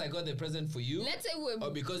 Because I got the present for you. Let's say we're. Or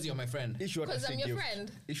because you're my friend. Because I'm your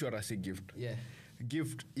friend. Issue a gift. Yeah.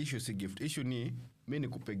 Gift issue si gift. Issue ni mimi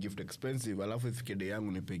nikupe gift expensive alafu ifike day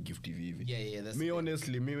yangu nipe gift hivi. Yeah, that's me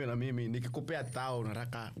honestly mimi nikikupea 1000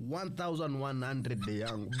 nataka 1100 day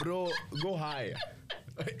yangu. Bro, go higher.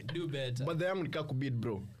 Do better. But the yangu nikakubid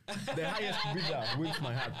bro. The highest bidder wins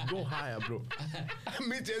my heart. Go higher bro.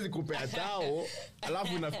 Mimi siwezi kupea 1000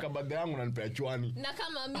 alafu nafika birthday yangu nanipea chwani. Na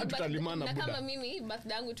kama mimi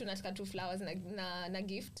birthday yangu tunataka 2 flowers na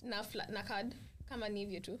gift na card kama ni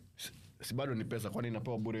hivyo tu. Si bado ni pesa kwani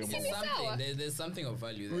inapewa bure hiyo mambo. There's something of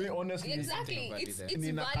value there. Honestly, exactly. It's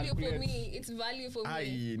value for me. It's value for me.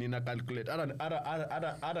 Ai nina calculate.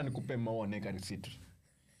 Ara nikupe maone ka receipt.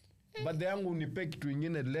 But the yangu nipe kitu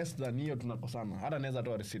kingine less than hiyo tunakosana. Hata naweza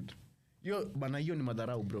toa receipt. Hiyo ni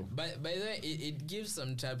madharau bro. By the way, it gives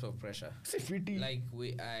some type of pressure. Si fiti. Like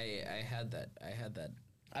I had that.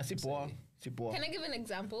 Asipoa. Can I give an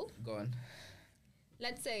example? Go on.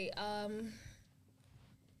 Let's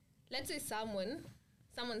say someone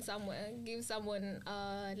somewhere gives someone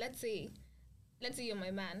let's say you're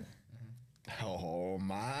my man. Oh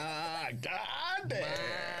my god.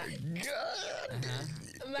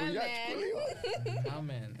 My man. Oh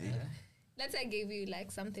man. Let's say I gave you like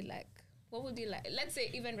something like, what would you like? Let's say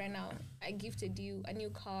even right now I gifted you a new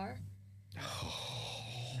car.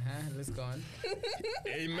 Let's go on.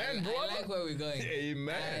 Amen, bro. I like where we're going.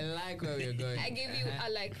 Amen. I like where we're going. I gave you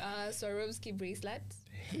a Swarovski bracelet.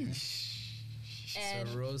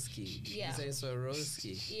 Swarovski. Yeah. You say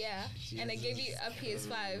Swarovski. Yeah. Jesus. And I gave you a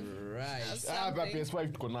PS5. Right.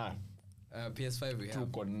 PS5 tuko nayo. PS5 we have.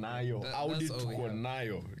 Tuko nayo. Audi tuko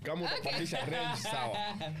nayo. Kama utapandisha range sawa.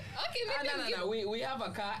 Okay, no. We have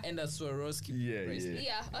a car and a Swarovski bracelet.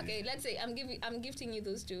 Yeah. Okay, let's say I'm gifting you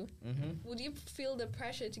those two. Would you feel the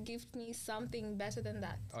pressure to gift me something better than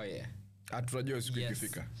that? Oh yeah. Aturajua siku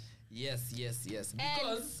ikifika. Yes.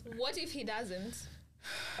 Because what if he doesn't?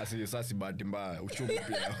 Sasa bahati mbaya uchumi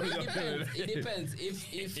pia. It depends.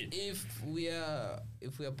 If we are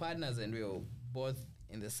partners and we are both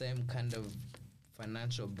in the same kind of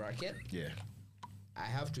financial bracket, I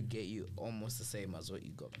have to get you almost the same as what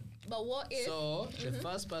you got. But what if? So the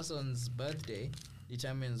first person's birthday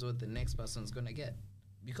determines what the next person's gonna get.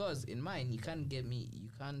 Because in mine, you can't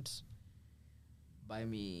buy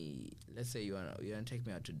me. Let's say you wanna take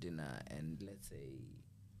me out to dinner, and let's say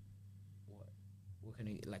what can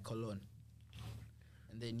you like cologne,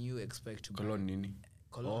 and then you expect to cologne nini?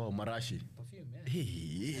 Cologne. Oh, marashi. Perfume,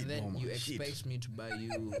 yeah. And then you expect me to buy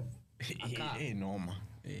you a car. Norma.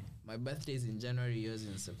 My birthday is in January, yours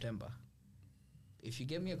in September. If you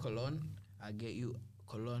get me a cologne, I'll get you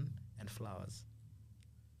cologne and flowers.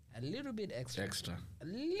 A little bit extra. A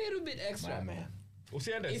little bit extra. My man. If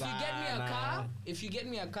you get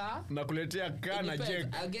me a car, nakuletea car na check.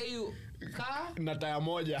 I'll get you car na taya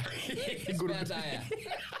moja. Spare tire.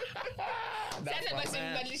 That's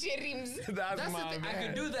my man. I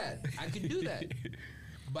could do that.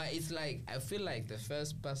 But it's like I feel like the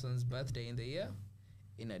first person's birthday in the year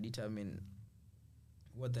determine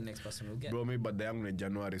what the next person will get. Bro, me birthday yangu in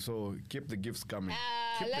January, so keep the gifts coming.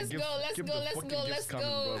 Let's go. I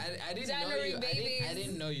didn't January, know you. babies. I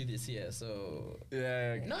didn't know you this year, so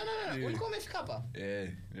yeah. No. Ulikuwa umefika hapa? Yeah,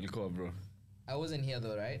 nilikuwa bro. I wasn't here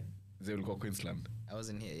though, right? Ulikuwa Queensland. I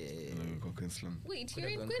wasn't here. Yeah. Ulikuwa Queensland. Wait, you're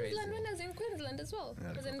in Queensland crazy. when I was in Queensland as well. Yeah,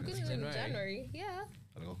 I was in Queensland in January. Yeah.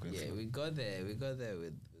 Yeah, we got there with the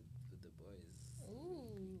boys.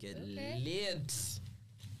 Ooh. Get lit.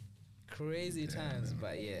 Crazy times,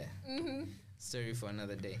 but yeah. Story for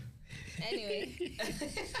another day. Anyway.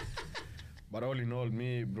 But all in all,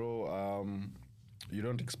 me, bro, you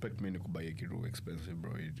don't expect me to buy a kitu expensive,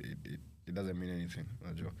 bro. It doesn't mean anything.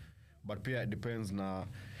 But pia it depends na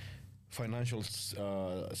financial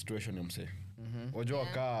situation I'm saying. Wajua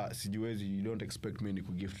ka sijiwezi, you don't expect me to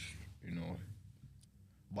gift, you know.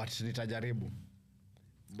 But nitajaribu.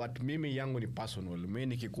 But mimi yangu ni personal. Mimi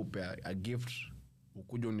nikikupe a gift,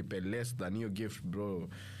 ukuja unipe less than your gift, bro,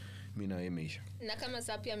 mimi na imeisha. Na kama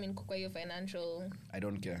sapi niko kwa hiyo financial, I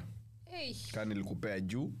don't care. Hey. Kama nilikupea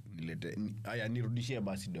juu nilete haya nirudishie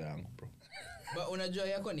basi do yangu bro. But unajua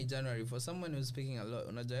yako ni January for someone who's speaking a lot.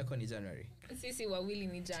 Unajua yako ni January. Sisi wawili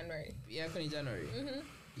ni January. Yako ni January.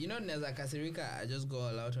 You know naweza kasirika, I just go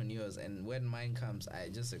all out on yours, and when mine comes I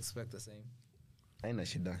just expect the same. Haina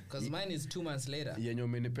shida. Because mine is 2 months later. Yenye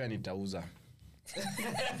umenipea nitauza.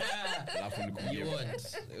 Alafu nikugie. You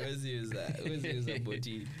won't. Where's use a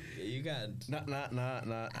booty? You can't. Na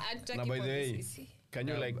by the way, can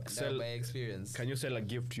you like sell by experience? Can you sell a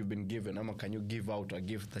gift you've been given? Or can you give out a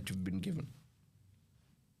gift that you've been given?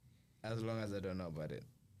 As long as I don't know about it.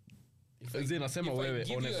 Nasema wewe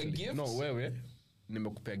honestly. No, wewe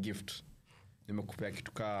nimekupea gift. Nimekupea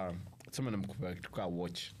kitu ka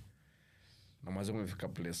watch. Na mwanzo umefika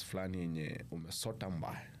place fulani yenye umesota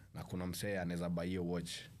mbaya na kuna msee anaweza buy hiyo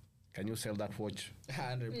watch. Can you sell that watch?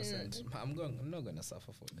 100%. I'm not going to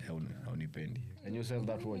suffer for it. Haunipendi. Can you sell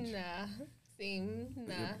that watch? Nah. Same.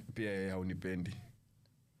 Nah. Pia haunipendi.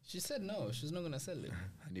 She said no, she's not going to sell it.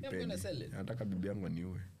 I'm going to sell it. Nataka bibi yangu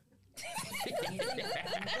aniue. I'm going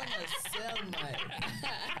to sell my...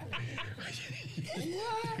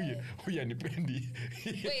 Huyu anipendi.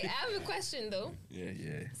 Wait, I have a question though.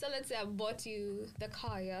 Yeah. So let's say I bought you the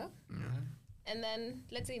car, yeah? And then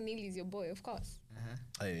let's say Neil is your boy, of course.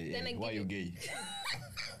 Hey, why you gay?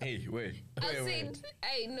 Hey, wait.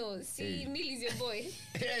 I know. See, Neil is your boy.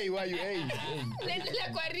 Hey, why you hey?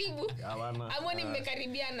 Naendelea karibu. Hawana. Amoni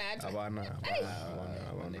mmekaribiana hata. Hawana.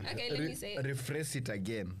 Okay, let me say it. Rephrase it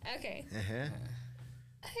again. Okay.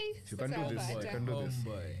 You can do this. You can do this.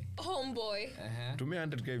 Homeboy. Tumia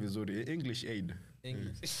 100k vizuri. English aid.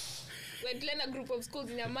 We're in a group of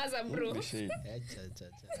schools in Yamaza, bro. English aid.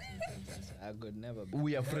 I could never be.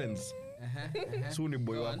 We are friends. Suni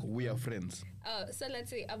boy wako. We are friends. So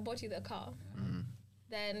let's say I bought you the car.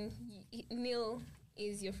 Then Neil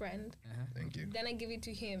is your friend. Thank you. Then I give it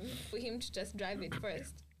to him for him to just drive it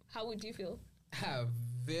first. How would you feel?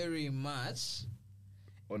 Very much.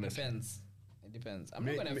 Honestly. It depends. I'm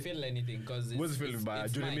not going to feel anything because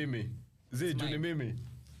it's mine. Mimi.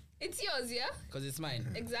 It's yours, yeah? Because it's mine.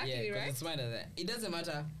 Exactly, yeah, right? It's mine. It doesn't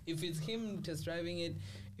matter if it's him just driving it,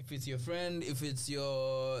 if it's your friend, if it's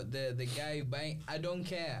the guy buying. I don't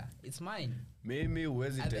care. It's mine. Mimi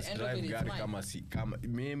huwezi test drive gari kama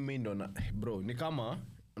mimi ndo na bro ni kama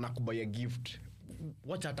nakubaya gift.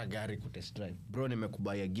 Wacha hata gari ku test drive. Bro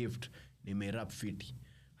nimekubaya gift, nimerap fiti.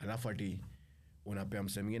 Alafu ati unapea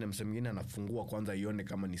mse mwingine anafungua kwanza ione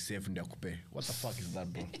kama ni safe ndio akupe. What the fuck is that,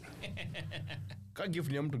 bro? Ka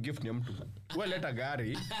gift ni mtu. Wewe leta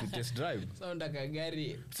gari ni test drive. So ndaka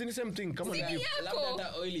gari. Si ni same thing kama ni gift. Labda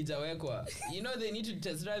hata oil ijawekwa. You know they need to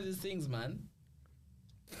test drive these things, man.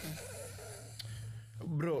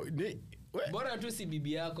 Bro, bora tu si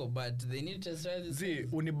bibi yako, but they need to test drive these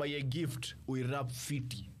things. Unibuy gift, uirap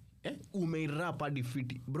fiti. Umeirap hadi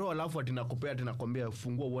fiti. Bro, alafu atinakupea atinakwambia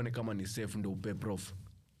fungua uone kama ni safe ndio upe prof.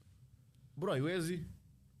 Bro,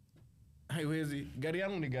 haiwezi. Gari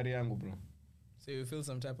yangu ni gari yangu, bro. So you feel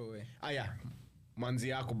some type of way? Aya. Manzi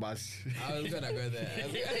yako basi. I was gonna go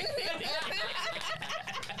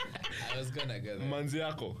there. Manzi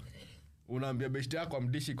yako. Unaambia besti yako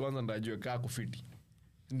amdishi kwanza ndio ajue kaa kufiti.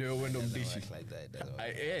 Ndio uende mdishi.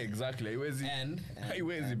 Exactly.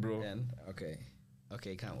 Haiwezi, bro.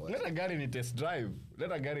 Okay, can't work. Leta gari ni test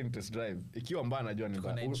drive. Ikiwa mbaya najua ni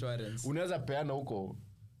mbaya. Unaweza peana huko.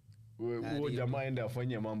 Huo jamaa ende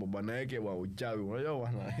afanye mambo bana yake wa uchawi. Unajua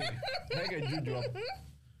bana. Yake juju hapo.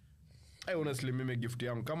 Honestly mimi gift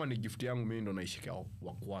yangu kama ni gift yangu mimi ndo naishika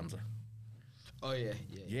wa kwanza. Oh yeah.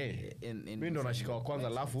 Mimi ndo nashika wa kwanza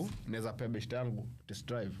alafu naweza pea best yangu test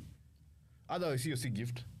drive. Otherwise you see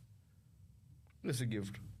gift. Let's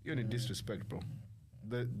gift. You need disrespect, bro.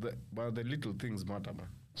 The little things matter, man.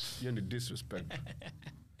 You need disrespect.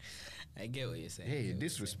 I get what you're saying. Hey,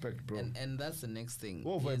 disrespect, bro. And that's the next thing.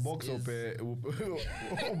 By box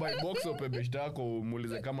ope best yako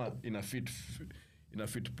muulize kama ina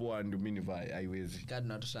fit poa ndio mimi nivae haiwezi. God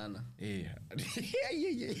not sana.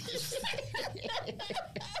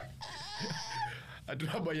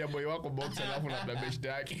 Atulaba ya boy wako box alafu na best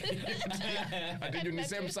yake. Ati ni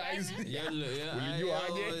same size. Ulijua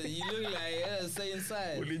aje? You look like same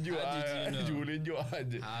size. Ulijua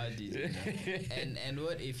aje? How did you know? And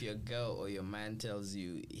what if your girl or your man tells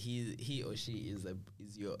you he or she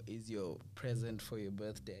is your present for your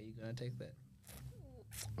birthday? Are you going to take that?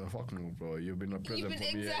 Fuck no, bro. You've been a present for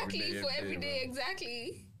me every day.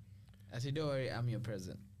 Exactly. I said, don't worry, I'm your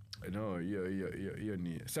present. No, hiyo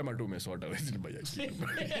ni sema tu umesota wezi nibaya kitu.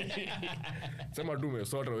 Sema tu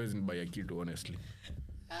umesota wezi nibaya kitu, honestly.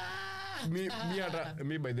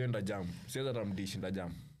 Mi by the end of jam. Siweza tamdishi nda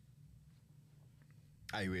jam.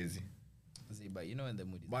 Haiwezi. See, but you know when the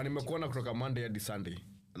mood is But nimekuona kutoka Monday hadi Sunday.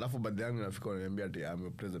 Alafu baadhi yangu nafika wananiambia ati I'm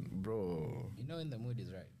your present. Bro. You know when the mood is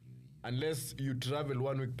right. Unless you travel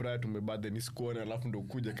 1 week prior to my birthday nisikuone alafu ndo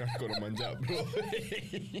ukuje kama kuna manja bro.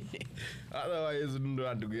 Otherwise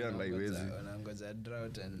ndo ndugu yangu haiwezi. Wanangoja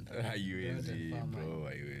drought and haiwezi bro,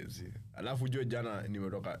 haiwezi. Alafu jua jana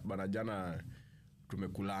nimetoka bana, jana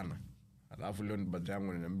tumekulana. Alafu leo ni birthday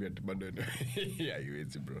yangu ananiambia bado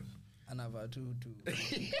haiwezi bro. Anava tu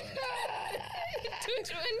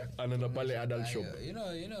anaenda pale adult shop. You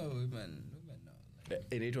know women know.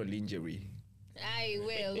 Inaitwa lingerie. I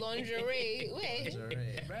will lingerie. Wait.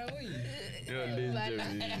 Bro,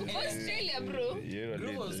 lingerie. Australia, bro.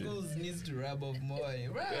 Group of schools needs to rub off more.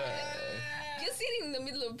 Bro. You're sitting in the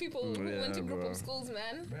middle of people who went to group of schools,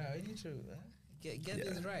 man. Bro, you need to get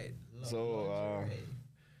this right. So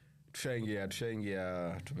tushaingia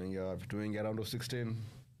tumeingia round of 16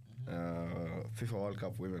 FIFA World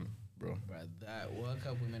Cup women, bro. That World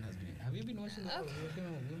Cup women has been. Have you been watching the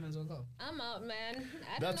women's World Cup? I'm out, man.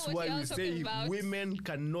 That's why we say women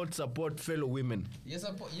cannot support fellow women. You're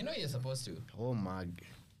supposed to. Oh my.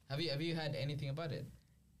 Have you heard anything about it?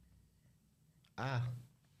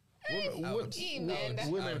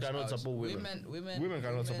 Women cannot support women. Women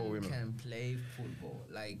cannot support women. Can play football.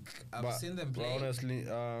 Like I've seen them play. Honestly,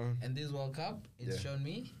 and this World Cup, it's shown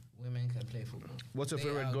me women can play football. What's your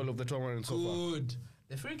favorite goal of the tournament so far? Good.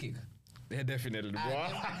 The free kick. Yeah, definitely.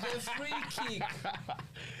 The free kick.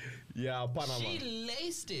 Yeah, Panama. She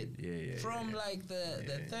laced it. From like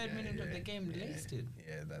the third minute of the game, laced it.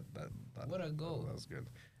 Yeah, that. What a goal. That was good.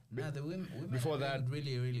 Now the women before that,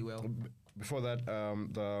 really, really well. Before that,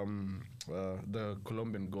 the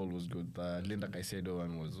Colombian goal was good. The Linda Caicedo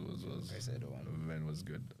one was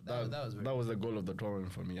good. That was the goal of the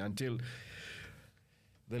tournament for me until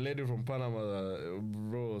the lady from Panama,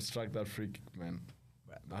 bro, struck that free kick, man.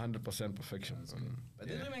 100% perfection. But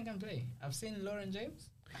these women can play. I've seen Lauren James.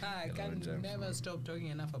 I can never stop talking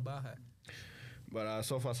enough about her. But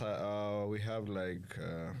so far, we have like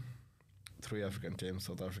 3 African teams: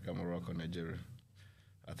 South Africa, Morocco, Nigeria.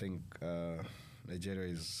 I think Nigeria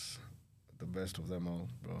is the best of them all,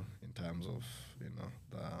 bro, in terms of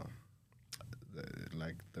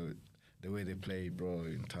the way they play, bro.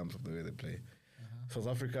 In terms of the way they play, South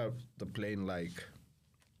Africa, they're playing like,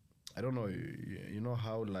 I don't know, you know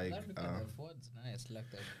how like the forward's nice, like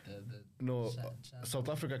South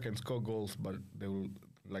Africa can score goals, but they will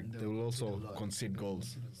also concede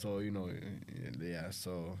goals. So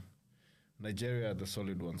so Nigeria are the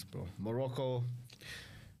solid ones, bro. Morocco,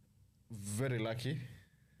 very lucky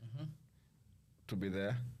to be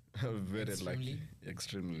there. Very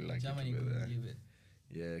extremely lucky Germany to be there. Believe it.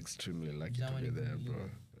 Yeah, extremely lucky Germany to be there, bro.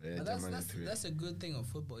 Yeah, but that's a good thing of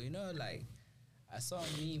football. Like I saw a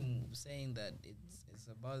meme saying that it's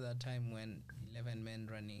about that time when 11 men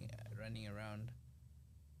running around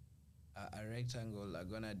a rectangle are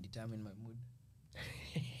gonna determine my mood.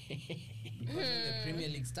 Because when the Premier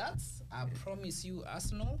League starts, I promise you,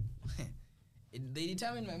 Arsenal, they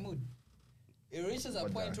determine my mood. It reaches a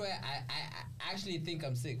point where I actually think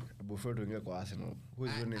I'm sick. Before doing it, Arsenal,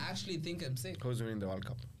 winning? I actually think I'm sick. Who's winning the World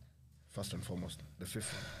Cup? First and foremost, the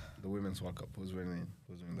FIFA, the Women's World Cup. Who's winning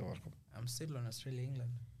the World Cup? I'm still on Australia,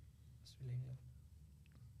 England.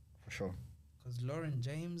 For sure. Because Lauren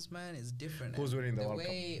James, man, is different. Who's winning the World Cup?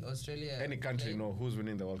 The way Australia... Any country, no. Who's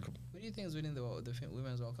winning the World Cup? Who do you think is winning the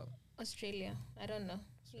Women's World Cup? Australia. I don't know.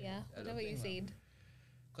 Yeah, whatever you said.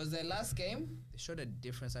 Because their last game, they showed a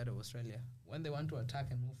different side of Australia. When they want to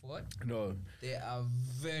attack and move forward, they are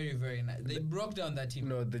very, very nice. They broke down that team.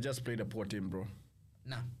 No, they just played a poor team, bro.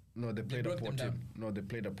 Nah. No, they played a poor team. No, they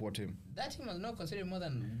played a poor team. That team was not considered more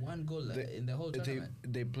than one goal in the whole tournament.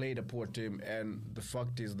 They played a poor team, and the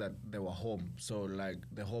fact is that they were home. So, like,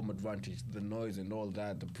 the home advantage, the noise and all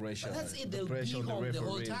that, the pressure. But that's it. The They'll pressure be home the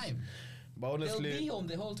whole time. But honestly, they'll be home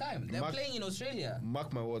the whole time. They're playing in Australia.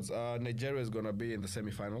 Mark my words. Nigeria is going to be in the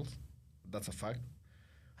semi-finals. That's a fact.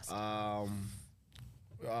 I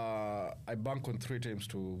bank on 3 teams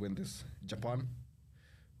to win this. Japan,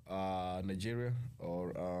 Nigeria,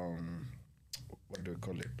 or what do we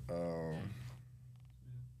call it?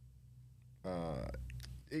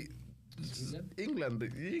 England,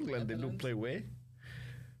 they do play way.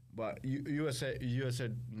 But USA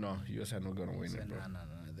no, USA not going to win it, bro. No.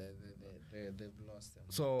 They've lost them.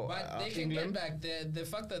 So, but they can England, get back. The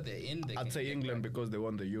fact that they're in, I'd say England because they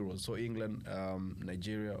won the Euros. So England,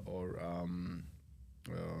 Nigeria, or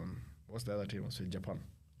what's the other team? I say Japan.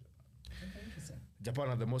 Japan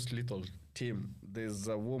are the most lethal team. There's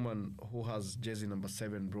a woman who has jersey number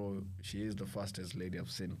 7, bro. She is the fastest lady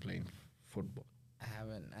I've seen playing football. I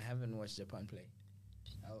haven't watched Japan play.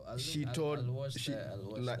 I'll watch the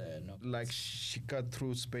knockouts. like she cut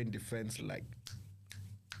through Spain defense like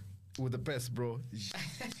with the pace, bro.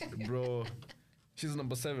 Bro, she's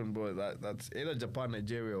number 7, bro. That's either Japan,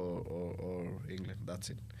 Nigeria, or England. That's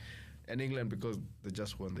it. And England because they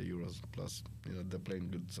just won the Euros. Plus, they're playing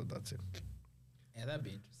good, so that's it. Yeah, that'd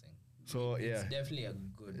be interesting. So it's definitely a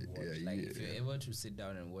good watch. If you're able to sit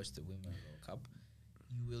down and watch the Women's World Cup,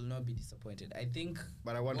 you will not be disappointed. I think.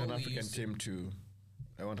 But I want an African team to.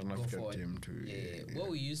 What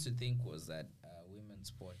we used to think was that women's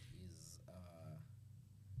sport is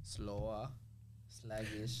slower,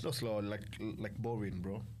 sluggish. Not slower, like boring,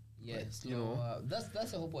 bro. Yeah, slower.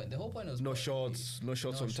 That's the whole point. The whole point was no shots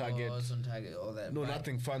on target, all that. No,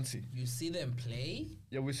 nothing fancy. You see them play.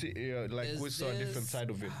 Yeah, we see. We saw a different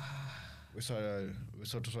side of it. We saw a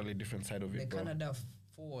totally different side of it. The Canada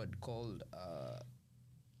forward called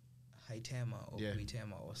Haitema or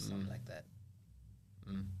Guitema or something like that.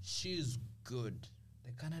 She's good.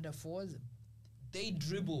 The Canada forwards, they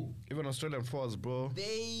dribble. Even Australian forwards, bro.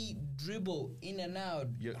 They dribble in and out,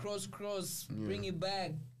 cross, bring it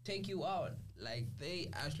back, take you out. Like, they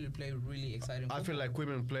actually play really exciting football. I feel like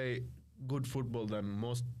women play good football than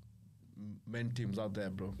most men teams out there,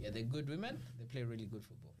 bro. Yeah, they're good women. They play really good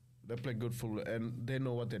football. They play good football, and they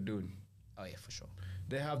know what they're doing. Oh, yeah, for sure.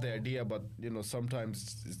 They have the idea, but,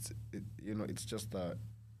 sometimes it's just the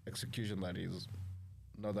execution that is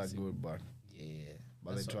not that good, but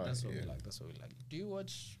but they try. That's what we like. Do you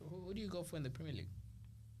watch? Who do you go for in the Premier League?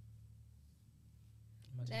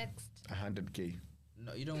 Next. 100K.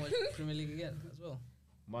 No, you don't watch Premier League again as well.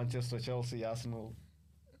 Manchester, Chelsea, Arsenal.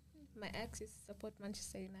 My ex used to support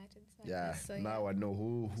Manchester United. So now I know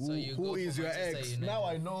who is your ex. United. Now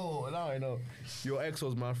I know. Your ex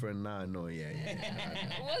was my friend. Now I know. Yeah.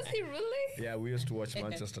 Was he really? Yeah, we used to watch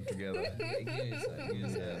Manchester together.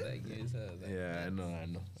 Yeah, I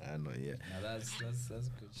know. Yeah. Now that's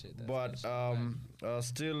good shit. But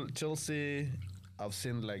still Chelsea, I've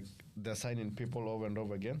seen like they're signing people over and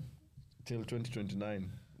over again till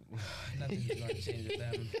 2029. Nothing's going to change with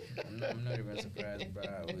them. I'm not even surprised, bro.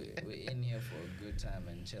 We're in here for a good time,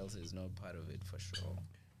 and Chelsea is not part of it for sure.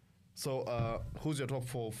 So, who's your top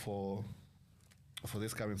 4 for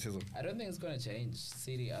this coming season? I don't think it's going to change.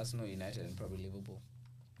 City, Arsenal, United, and probably Liverpool.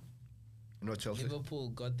 Not Chelsea? Liverpool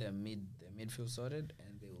got their midfield sorted,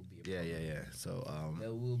 and they will be a problem. Yeah. So,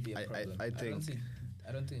 there will be a problem. I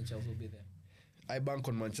don't think Chelsea will be there. I bank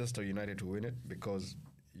on Manchester United to win it because,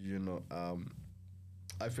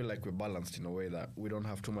 I feel like we're balanced in a way that we don't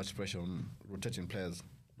have too much pressure on rotating players.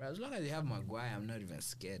 But as long as you have Maguire, I'm not even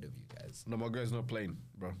scared of you guys. No, Maguire's not playing,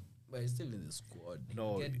 bro. But he's still in the squad.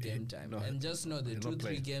 No, get game time. No, and just know the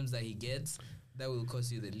 2-3 games that he gets, that will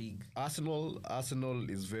cost you the league. Arsenal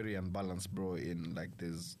is very unbalanced, bro, in like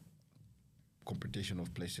this competition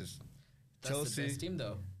of places. That's Chelsea, the best team,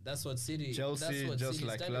 though. That's what City. Chelsea, that's what just City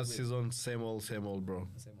like last season, same old, bro.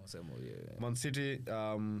 Same old, yeah. Man City,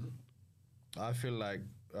 I feel like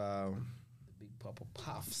the big purple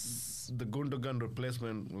puffs. The Gundogan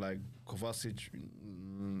replacement, like Kovacic,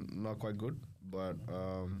 not quite good, but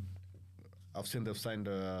I've seen they've signed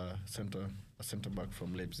a center back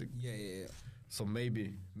from Leipzig. Yeah. So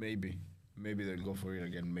maybe they'll go for it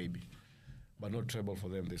again, maybe, but no trouble for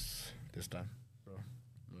them this time, bro.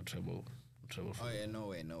 No trouble. Oh yeah, no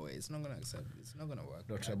way. It's not gonna accept. It's not gonna work.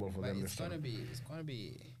 No trouble for them this time. It's gonna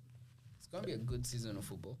be a good season of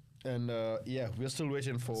football. And we're still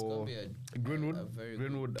waiting for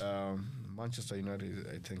Greenwood. Manchester United,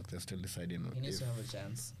 I think they're still deciding. He needs to have a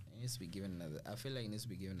chance. He needs to be given another. I feel like he needs to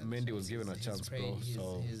be given another. Mendy was given a chance, bro.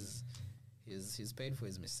 So he's paid for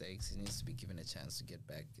his mistakes. He needs to be given a chance to get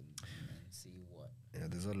back and see what. Yeah,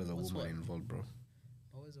 there's always a woman involved, bro.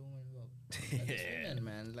 Always a woman involved. Like this women,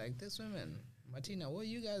 man. Like this women. Martina, what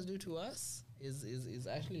you guys do to us is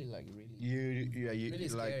actually like really really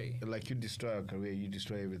scary. Like you destroy our career, you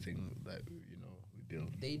destroy everything that we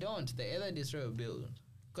build. They don't. They either destroy or build.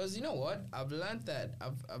 Cause you know what? I've learned that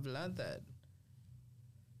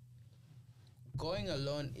going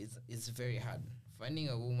alone is very hard. Finding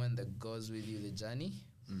a woman that goes with you the journey,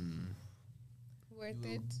 worth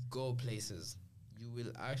it. Go places. You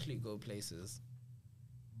will actually go places.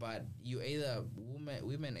 But you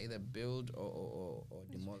women either build or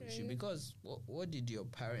demolish you. Because what did your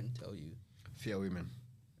parent tell you? Fear women.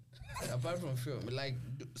 Apart from fear, like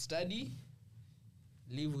study,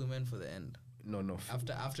 leave women for the end. No.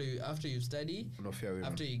 After you study, no fear women.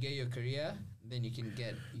 After you get your career, then you can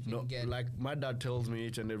get. Like my dad tells me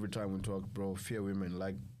each and every time we talk, bro. Fear women.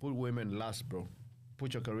 Like put women last, bro.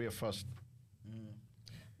 Put your career first.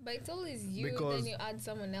 But it's always you, then you add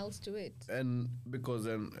someone else to it. And because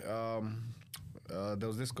then there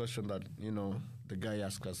was this question that the guy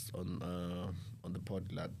asked us on the pod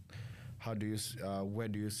that how do you where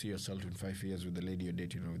do you see yourself in 5 years with the lady you're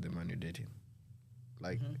dating or with the man you're dating?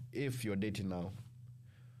 Like if you're dating now,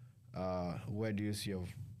 where do you see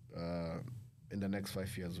in the next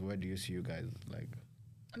 5 years? Where do you see you guys like?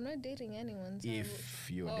 I'm not dating anyone. So If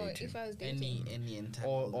you're dating, if I was dating, any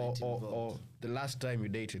entanglement or involved. the last time you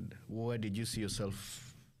dated, where did you see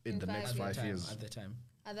yourself in the next 5 years? At the time.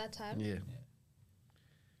 at that time, Yeah.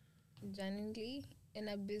 genuinely in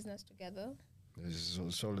a business together.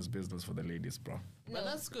 It's always business for the ladies, bro. But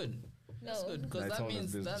that's good. That's No. good because That's that always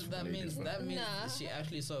means business for that ladies, means bro. Nah. she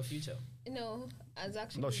actually saw a future. No, as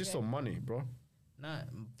actually. No, she saw money, bro. Nah,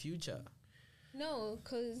 future. No,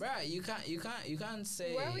 cause Right, you can't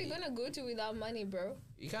say where are we gonna go to without money, bro?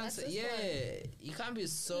 You can't That's say just you can't be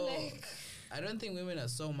so Like, I don't think women are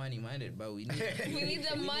so money minded, but we need we need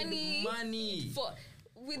the money. money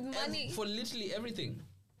With money for literally everything.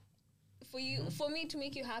 for me to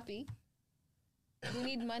make you happy. We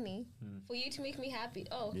need money for you to make me happy.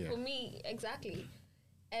 Oh, Yeah. for me exactly,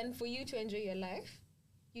 and for you to enjoy your life,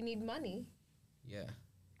 you need money. Yeah.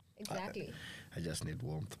 Exactly. I just need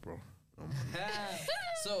warmth, bro.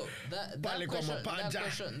 So that Pale kwa question,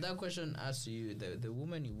 mapaja. that question asks you, the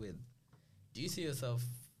woman you with, do you see yourself,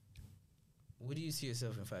 what do you see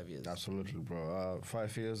yourself in 5 years? Absolutely, bro.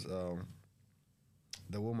 5 years.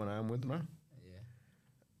 The woman I'm with now, Yeah.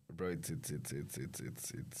 bro. It's.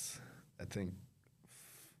 I think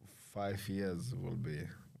 5 years will be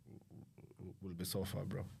so far,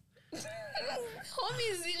 bro.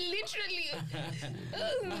 Homie is literally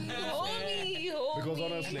homie. Because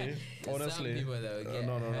honestly, Some people that will get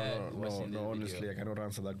hurt watching the honestly, video. I cannot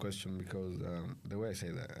answer that question because the way I say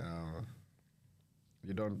that,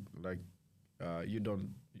 you don't like, you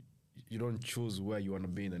don't choose where you want to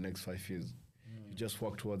be in the next 5 years. You just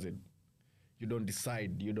walk towards it. You don't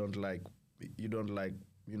decide. You don't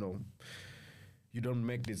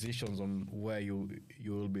make decisions on where you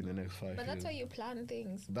will be in the next 5 years. But that's why you plan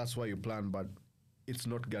things. That's why you plan, but it's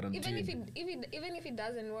not guaranteed. Even if it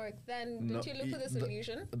doesn't work, then don't you look for the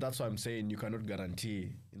solution? That's why I'm saying you cannot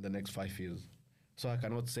guarantee in the next 5 years. So I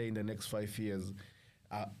cannot say in the next 5 years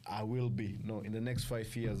I will be. No, in the next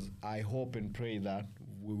 5 years, I hope and pray that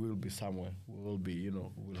we will be somewhere. We will be,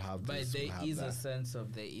 we'll have But this. there we'll have is that. a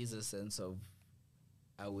sense of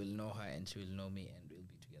I will know her and she will know me and we'll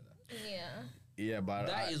be together. Yeah. Yeah, but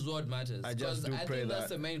That is what matters. I just 'Cause do I pray think that's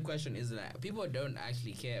that- the main question, isn't it? People don't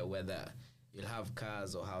actually care whether you'll have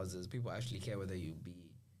cars or houses. People actually care whether you'll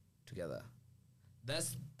be together.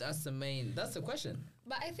 That's the question.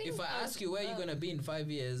 But I think If I ask you where you're gonna be in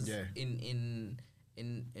 5 years, Yeah. in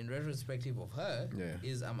retrospective of her, Yeah.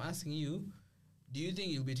 is I'm asking you, do you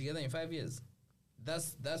think you'll be together in 5 years?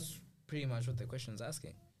 That's pretty much what the question's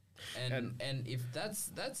asking. And if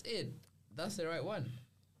that's it, that's the right one.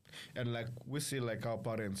 And like we see like our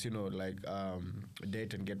parents,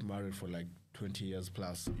 date and get married for like 20 years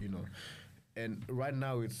plus, And right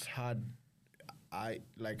now it's hard. I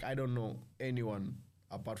don't know anyone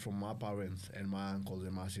apart from my parents and my uncles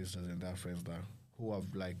and my sisters and their friends that who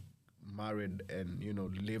have like married and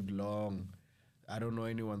lived long. I don't know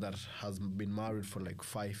anyone that has been married for like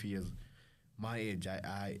 5 years. My age,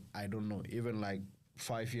 I don't know. Even like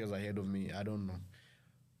 5 years ahead of me, I don't know.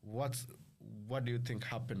 What do you think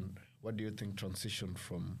happened? What do you think transitioned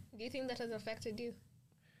from? do you think that has affected you?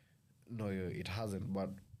 No, it hasn't. But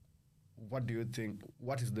what do you think?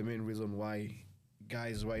 What is the main reason why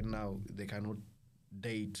guys right now they cannot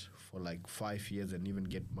date for like 5 years and even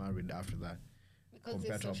get married after that? Because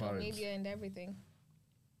Compared it's to our social parents. media and everything.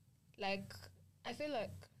 Like, I feel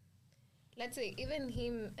like, let's say, even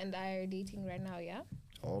him and I are dating right now, yeah?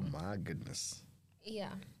 Oh my goodness.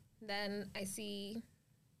 Yeah. Then I see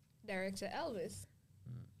director Elvis.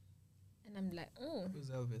 And I'm like, Who's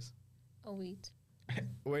Elvis? oh, wait.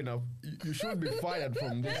 Wait now, you should be fired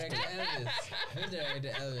from this. Director Elvis. Who's Director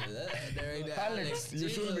Elvis? Director Alex, Alex. you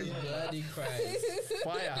should Jesus be- bloody Christ.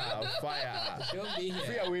 Fire her. She'll be here.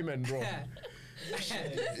 Fear women, bro.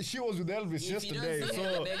 She was with Elvis If you yesterday, don't see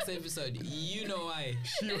her so next episode, you know why.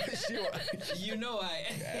 she You know why.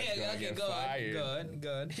 gonna Okay, get go on, fired.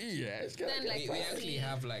 go on. yes. Then, like, We I actually see-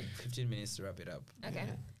 have like 15 minutes to wrap it up. Okay.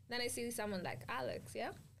 Then I see someone like Alex,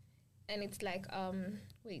 yeah? And it's like,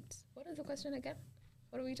 wait, what is the question again?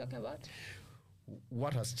 What are we talking about?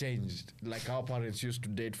 What has changed? Like our parents used to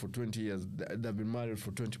date for 20 years. They've been married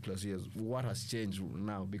for 20 plus years. What has changed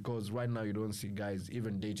now? Because right now you don't see guys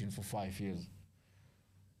even dating for 5 years.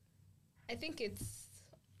 I think it's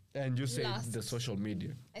And you say Last. the social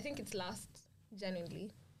media. I think it's last,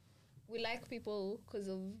 genuinely. We like people because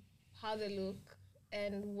of how they look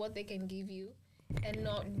and what they can give you. and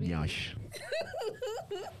not really, Nyash.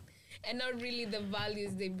 and not really the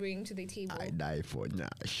values they bring to the table. I die for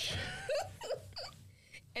Nyash.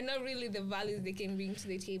 And not really the values they can bring to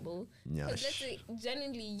the table. Nyash. Because let's say,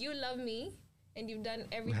 genuinely, you love me and you've done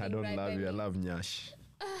everything I don't right love by you. I me. love Nyash.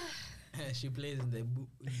 She plays in the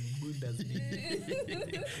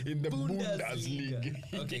Bundesliga. In the Bundesliga.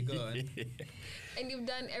 Okay, go on. And you've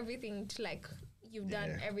done everything to you've done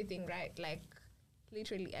Yeah. everything right,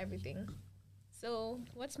 literally everything. So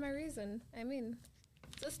what's my reason? I mean,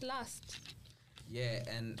 just last. Yeah,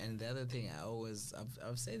 and the other thing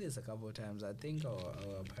I've said this a couple of times. I think our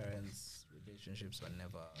parents' relationships were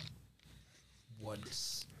never what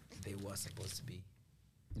they were supposed to be.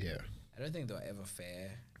 Yeah. I don't think they were ever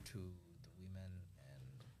fair to the women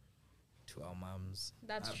and to our moms.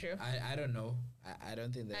 That's true. I don't know. I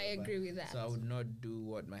don't think that. I agree with that. So I would not do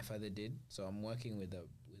what my father did. So I'm working with a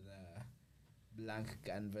blank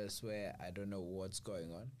canvas where I don't know what's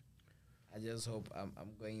going on. I just hope I'm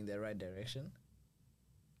going in the right direction.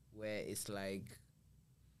 Where it's like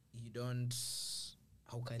you don't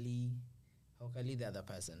haukali the other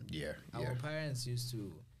person. Yeah. Our parents used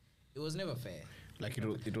to. It was never fair. Like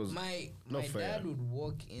it was My not fair. dad would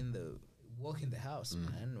walk in the house,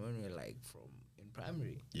 man, when we were like in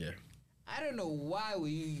primary. Yeah. I don't know why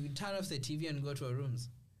we turn off the TV and go to our rooms.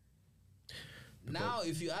 Now,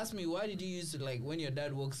 if you ask me, why did you used to, when your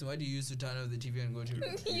dad walks in, why do you used to turn off the TV and go to your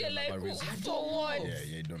room? You're don't like, have a reason. for what? Yeah,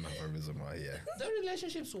 you don't have a reason why. Yeah. The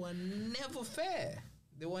relationships were never fair.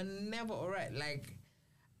 They were never all right.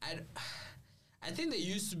 I think they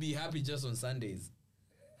used to be happy just on Sundays.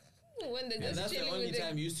 When they're And just that's the chilling only with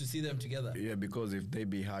time you used to see them together. Yeah, because if they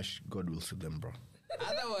be harsh, God will see them, bro.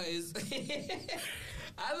 Otherwise,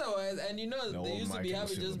 and they No, used to Mike be will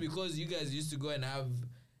happy see just them. because you guys used to go and have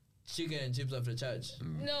chicken and chips after church.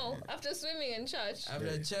 No, after swimming in church. After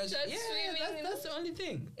Yeah. church, Church yeah, swimming. that's the only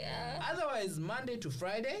thing. Yeah. Otherwise, Monday to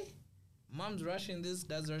Friday, mom's rushing this,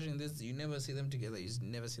 dad's rushing this. You never see them together. You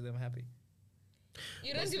never see them happy.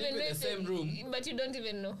 You They don't sleep even in know the if same they- room. But you don't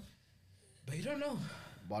even know. But you don't know.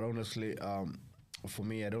 But honestly, for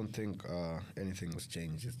me, I don't think anything has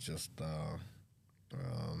changed. It's just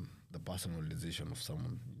the personal decision of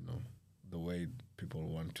someone, the way people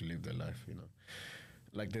want to live their life,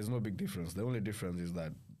 Like, there's no big difference. The only difference is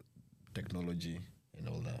that technology and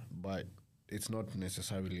all that. But it's not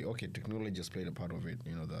necessarily, okay, technology has played a part of it,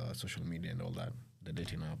 the social media and all that, the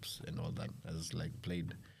dating apps and all that has,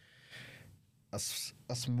 played a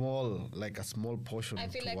small portion I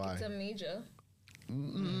feel to like why. it's a major.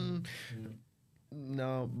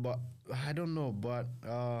 No, but I don't know. But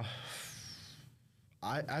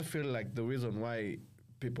I feel like the reason why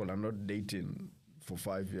people are not dating for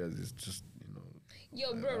 5 years is just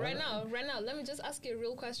Yo, bro, right now, let me just ask you a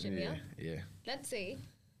real question, yeah? yeah. Let's say,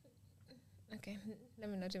 okay, let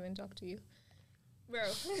me not even talk to you. Bro,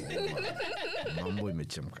 Mambo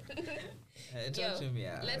imechemka. Talk to me.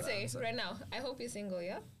 let's say, answer. right now, I hope you're single,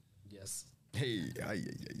 yeah? Yes. Hey, ay.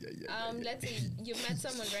 Let's say you met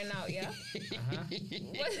someone right now, yeah?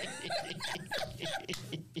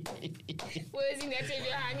 Where is in your TV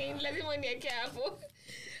hanging? Let him on your careful.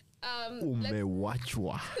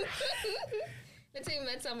 Umewachwa. Let's say you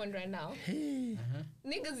met someone right now.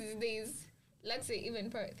 Niggas these days, let's say even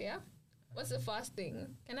Perth, yeah? What's the first thing?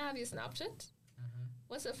 Can I have your Snapchat?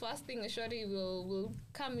 What's the first thing a shorty will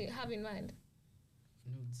have in mind?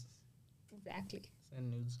 Nudes. Exactly.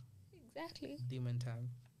 Send nudes. Exactly. Demon time.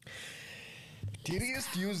 Today's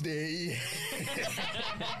Tuesday.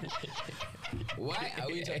 Why are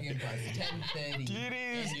we talking about 10:30?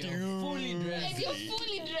 Today's Fully And dressed. you're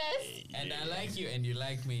fully dressed. And I like you and you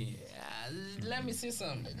like me. Let me see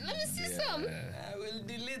some. Let me see some. I will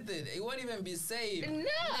delete it. It won't even be saved. Nah.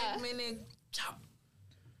 Like many chop.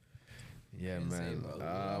 Yeah, man.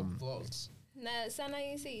 Vaults. Nah, Sana,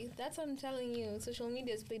 you see, that's what I'm telling you. Social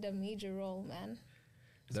media has played a major role, man.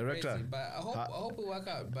 Director, Crazy, but I hope we work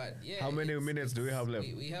out. But yeah. how many minutes do we have left?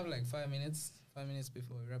 We have like 5 minutes. 5 minutes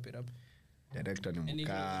before we wrap it up. Director ni Any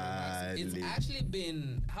closing remarks? It's mkali. actually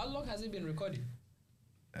been. How long has it been recorded?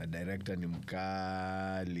 Director ni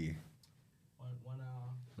mkali. 1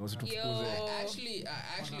 hour. Usitufukuze. Yo. I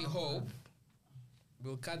actually hope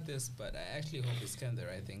we'll cut this, but I actually hope it's kind of the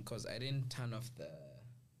right thing because I didn't turn off the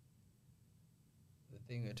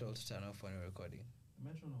thing we're told to turn off when we're recording. The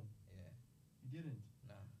metronome. Yeah, You didn't.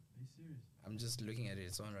 no, Are you serious? I'm just looking at it.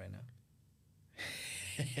 It's on right now.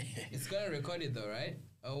 It's gonna record it though, right?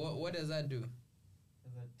 Or what does that do?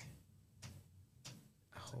 Is that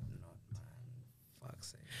I hope not, man. Fuck's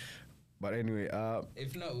sake. But anyway,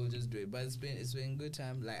 If not, we'll just do it. But it's been good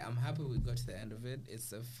time. Like I'm happy we got to the end of it. It's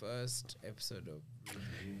the first episode of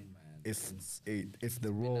Review, man. It's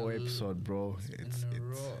the raw episode, bro. It's the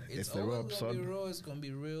raw always episode. gonna be raw. It's gonna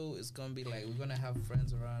be real. It's gonna be like we're gonna have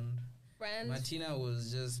friends around. Friends. Martina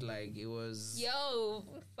was just like it was. Yo,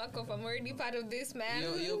 fuck off! I'm already part of this, man.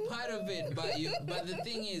 You're part of it, but the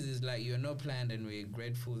thing is like you're not planned, and we're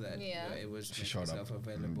grateful that you're able to make yourself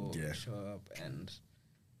available, show up, and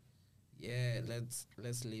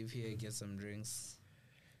let's leave here, get some drinks.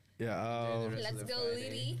 Yeah, let's go,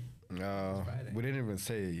 Liddy. we didn't even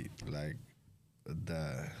say like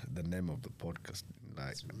the name of the podcast.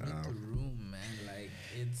 Like Read the room, man. Like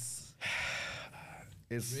it's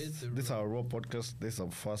this is our raw podcast. This is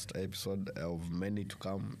our first episode of many to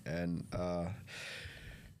come, and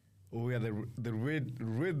we are the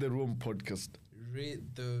read the room podcast.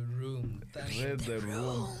 Read the room. Read the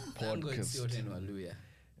room podcast.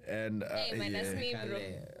 And hey, man, that's me, bro.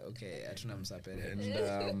 Okay, hatuna msapere.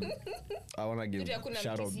 And I wanna give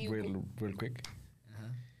shout out real quick.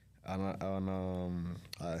 And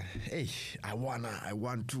hey, I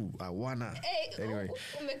want to. Hey, anyway,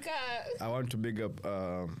 I want to big up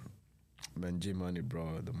Benji Money,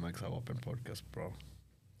 bro. The Mics Are Open podcast, bro.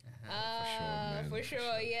 For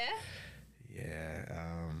sure, yeah.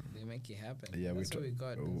 Yeah. They make it happen. Yeah, that's what we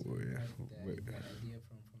got. We the idea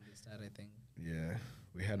from the start, I think. Yeah,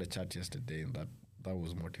 we had a chat yesterday, and that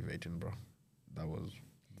was motivating, bro. That was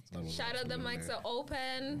shout out, the mics are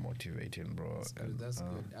open. Motivating, bro. That's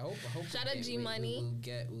good. I hope shout out G Money.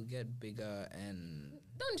 We'll get bigger, and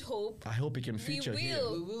don't hope. I hope he can feature here.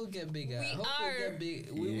 We will get bigger. We are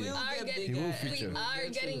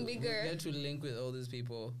getting bigger. We get to link with all these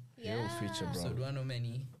people. Yeah. He'll feature, bro. Episode 1 or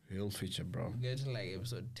many. He'll feature, bro. We'll get to like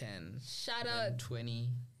episode 10. Shout out 20,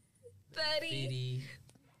 30,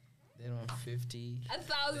 then 150,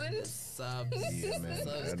 1,000 subs. Yeah, man.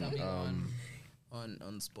 Subs And, coming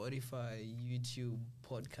on Spotify, YouTube,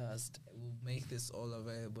 podcast. We'll make this all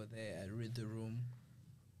available there at Read the Room.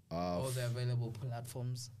 All the available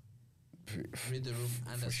platforms. Read the Room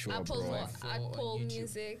and for sure, Apple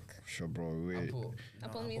Music. Sure, bro.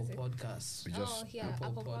 Apple Music Podcasts.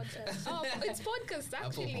 Apple Podcasts. Oh, it's podcasts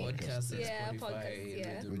actually. Apple Podcasts. Yeah, Spotify, podcasts.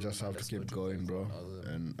 Yeah. We just have to keep going, bro.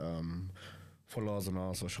 And follow us on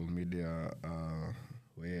our social media.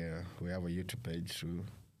 We have a YouTube page too.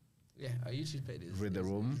 Yeah, our YouTube page is Read the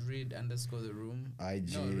Room. Read_the Room.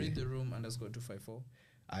 IG. No, Read the Room _254.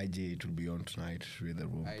 IG, it will be on tonight. Read the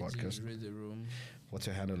Room IG, podcast. Read the Room. What's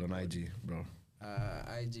your handle on IG, bro?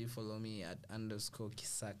 IG, follow me at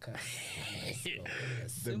 _Kisaka.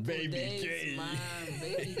 The baby days, K. Man.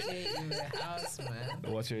 Baby K in the house, man.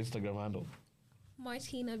 What's your Instagram handle?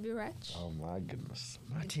 Martina Birech. Oh my goodness.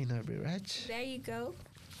 Martina Birech. There you go.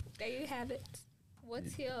 There you have it.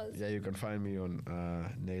 What's yours? Yeah, you can find me on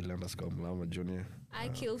Nail_Mulama Jr. I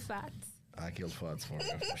kill fats. I kill farts for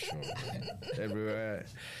sure. Everywhere.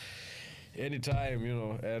 Anytime, you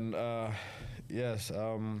know. And yes,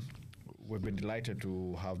 we've been delighted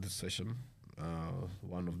to have this session.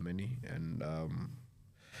 One of many. And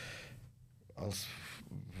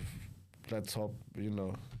let's hope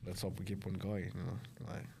we keep on going, you know.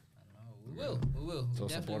 Like, we will. So We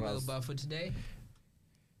definitely will. But for today,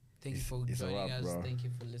 thank you for joining us. Bro. Thank you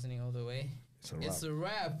for listening all the way. It's a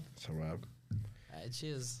wrap.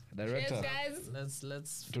 Cheers. Director. Cheers, guys.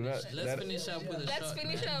 Let's finish up with a shot. Let's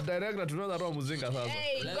finish up. Director, tunaanza roho muzinga sasa.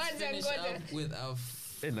 Hey, Let's finish goja. up with our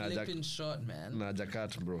flipping shot, man. Na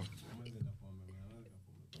jacket, bro.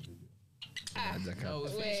 No, we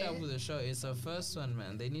finish up with a shot. It's our first one,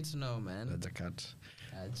 man. They need to know, man. Na jacket.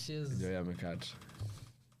 Cheers. Ndio yamekat.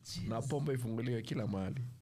 Na pombe ifunguliwe kila mahali.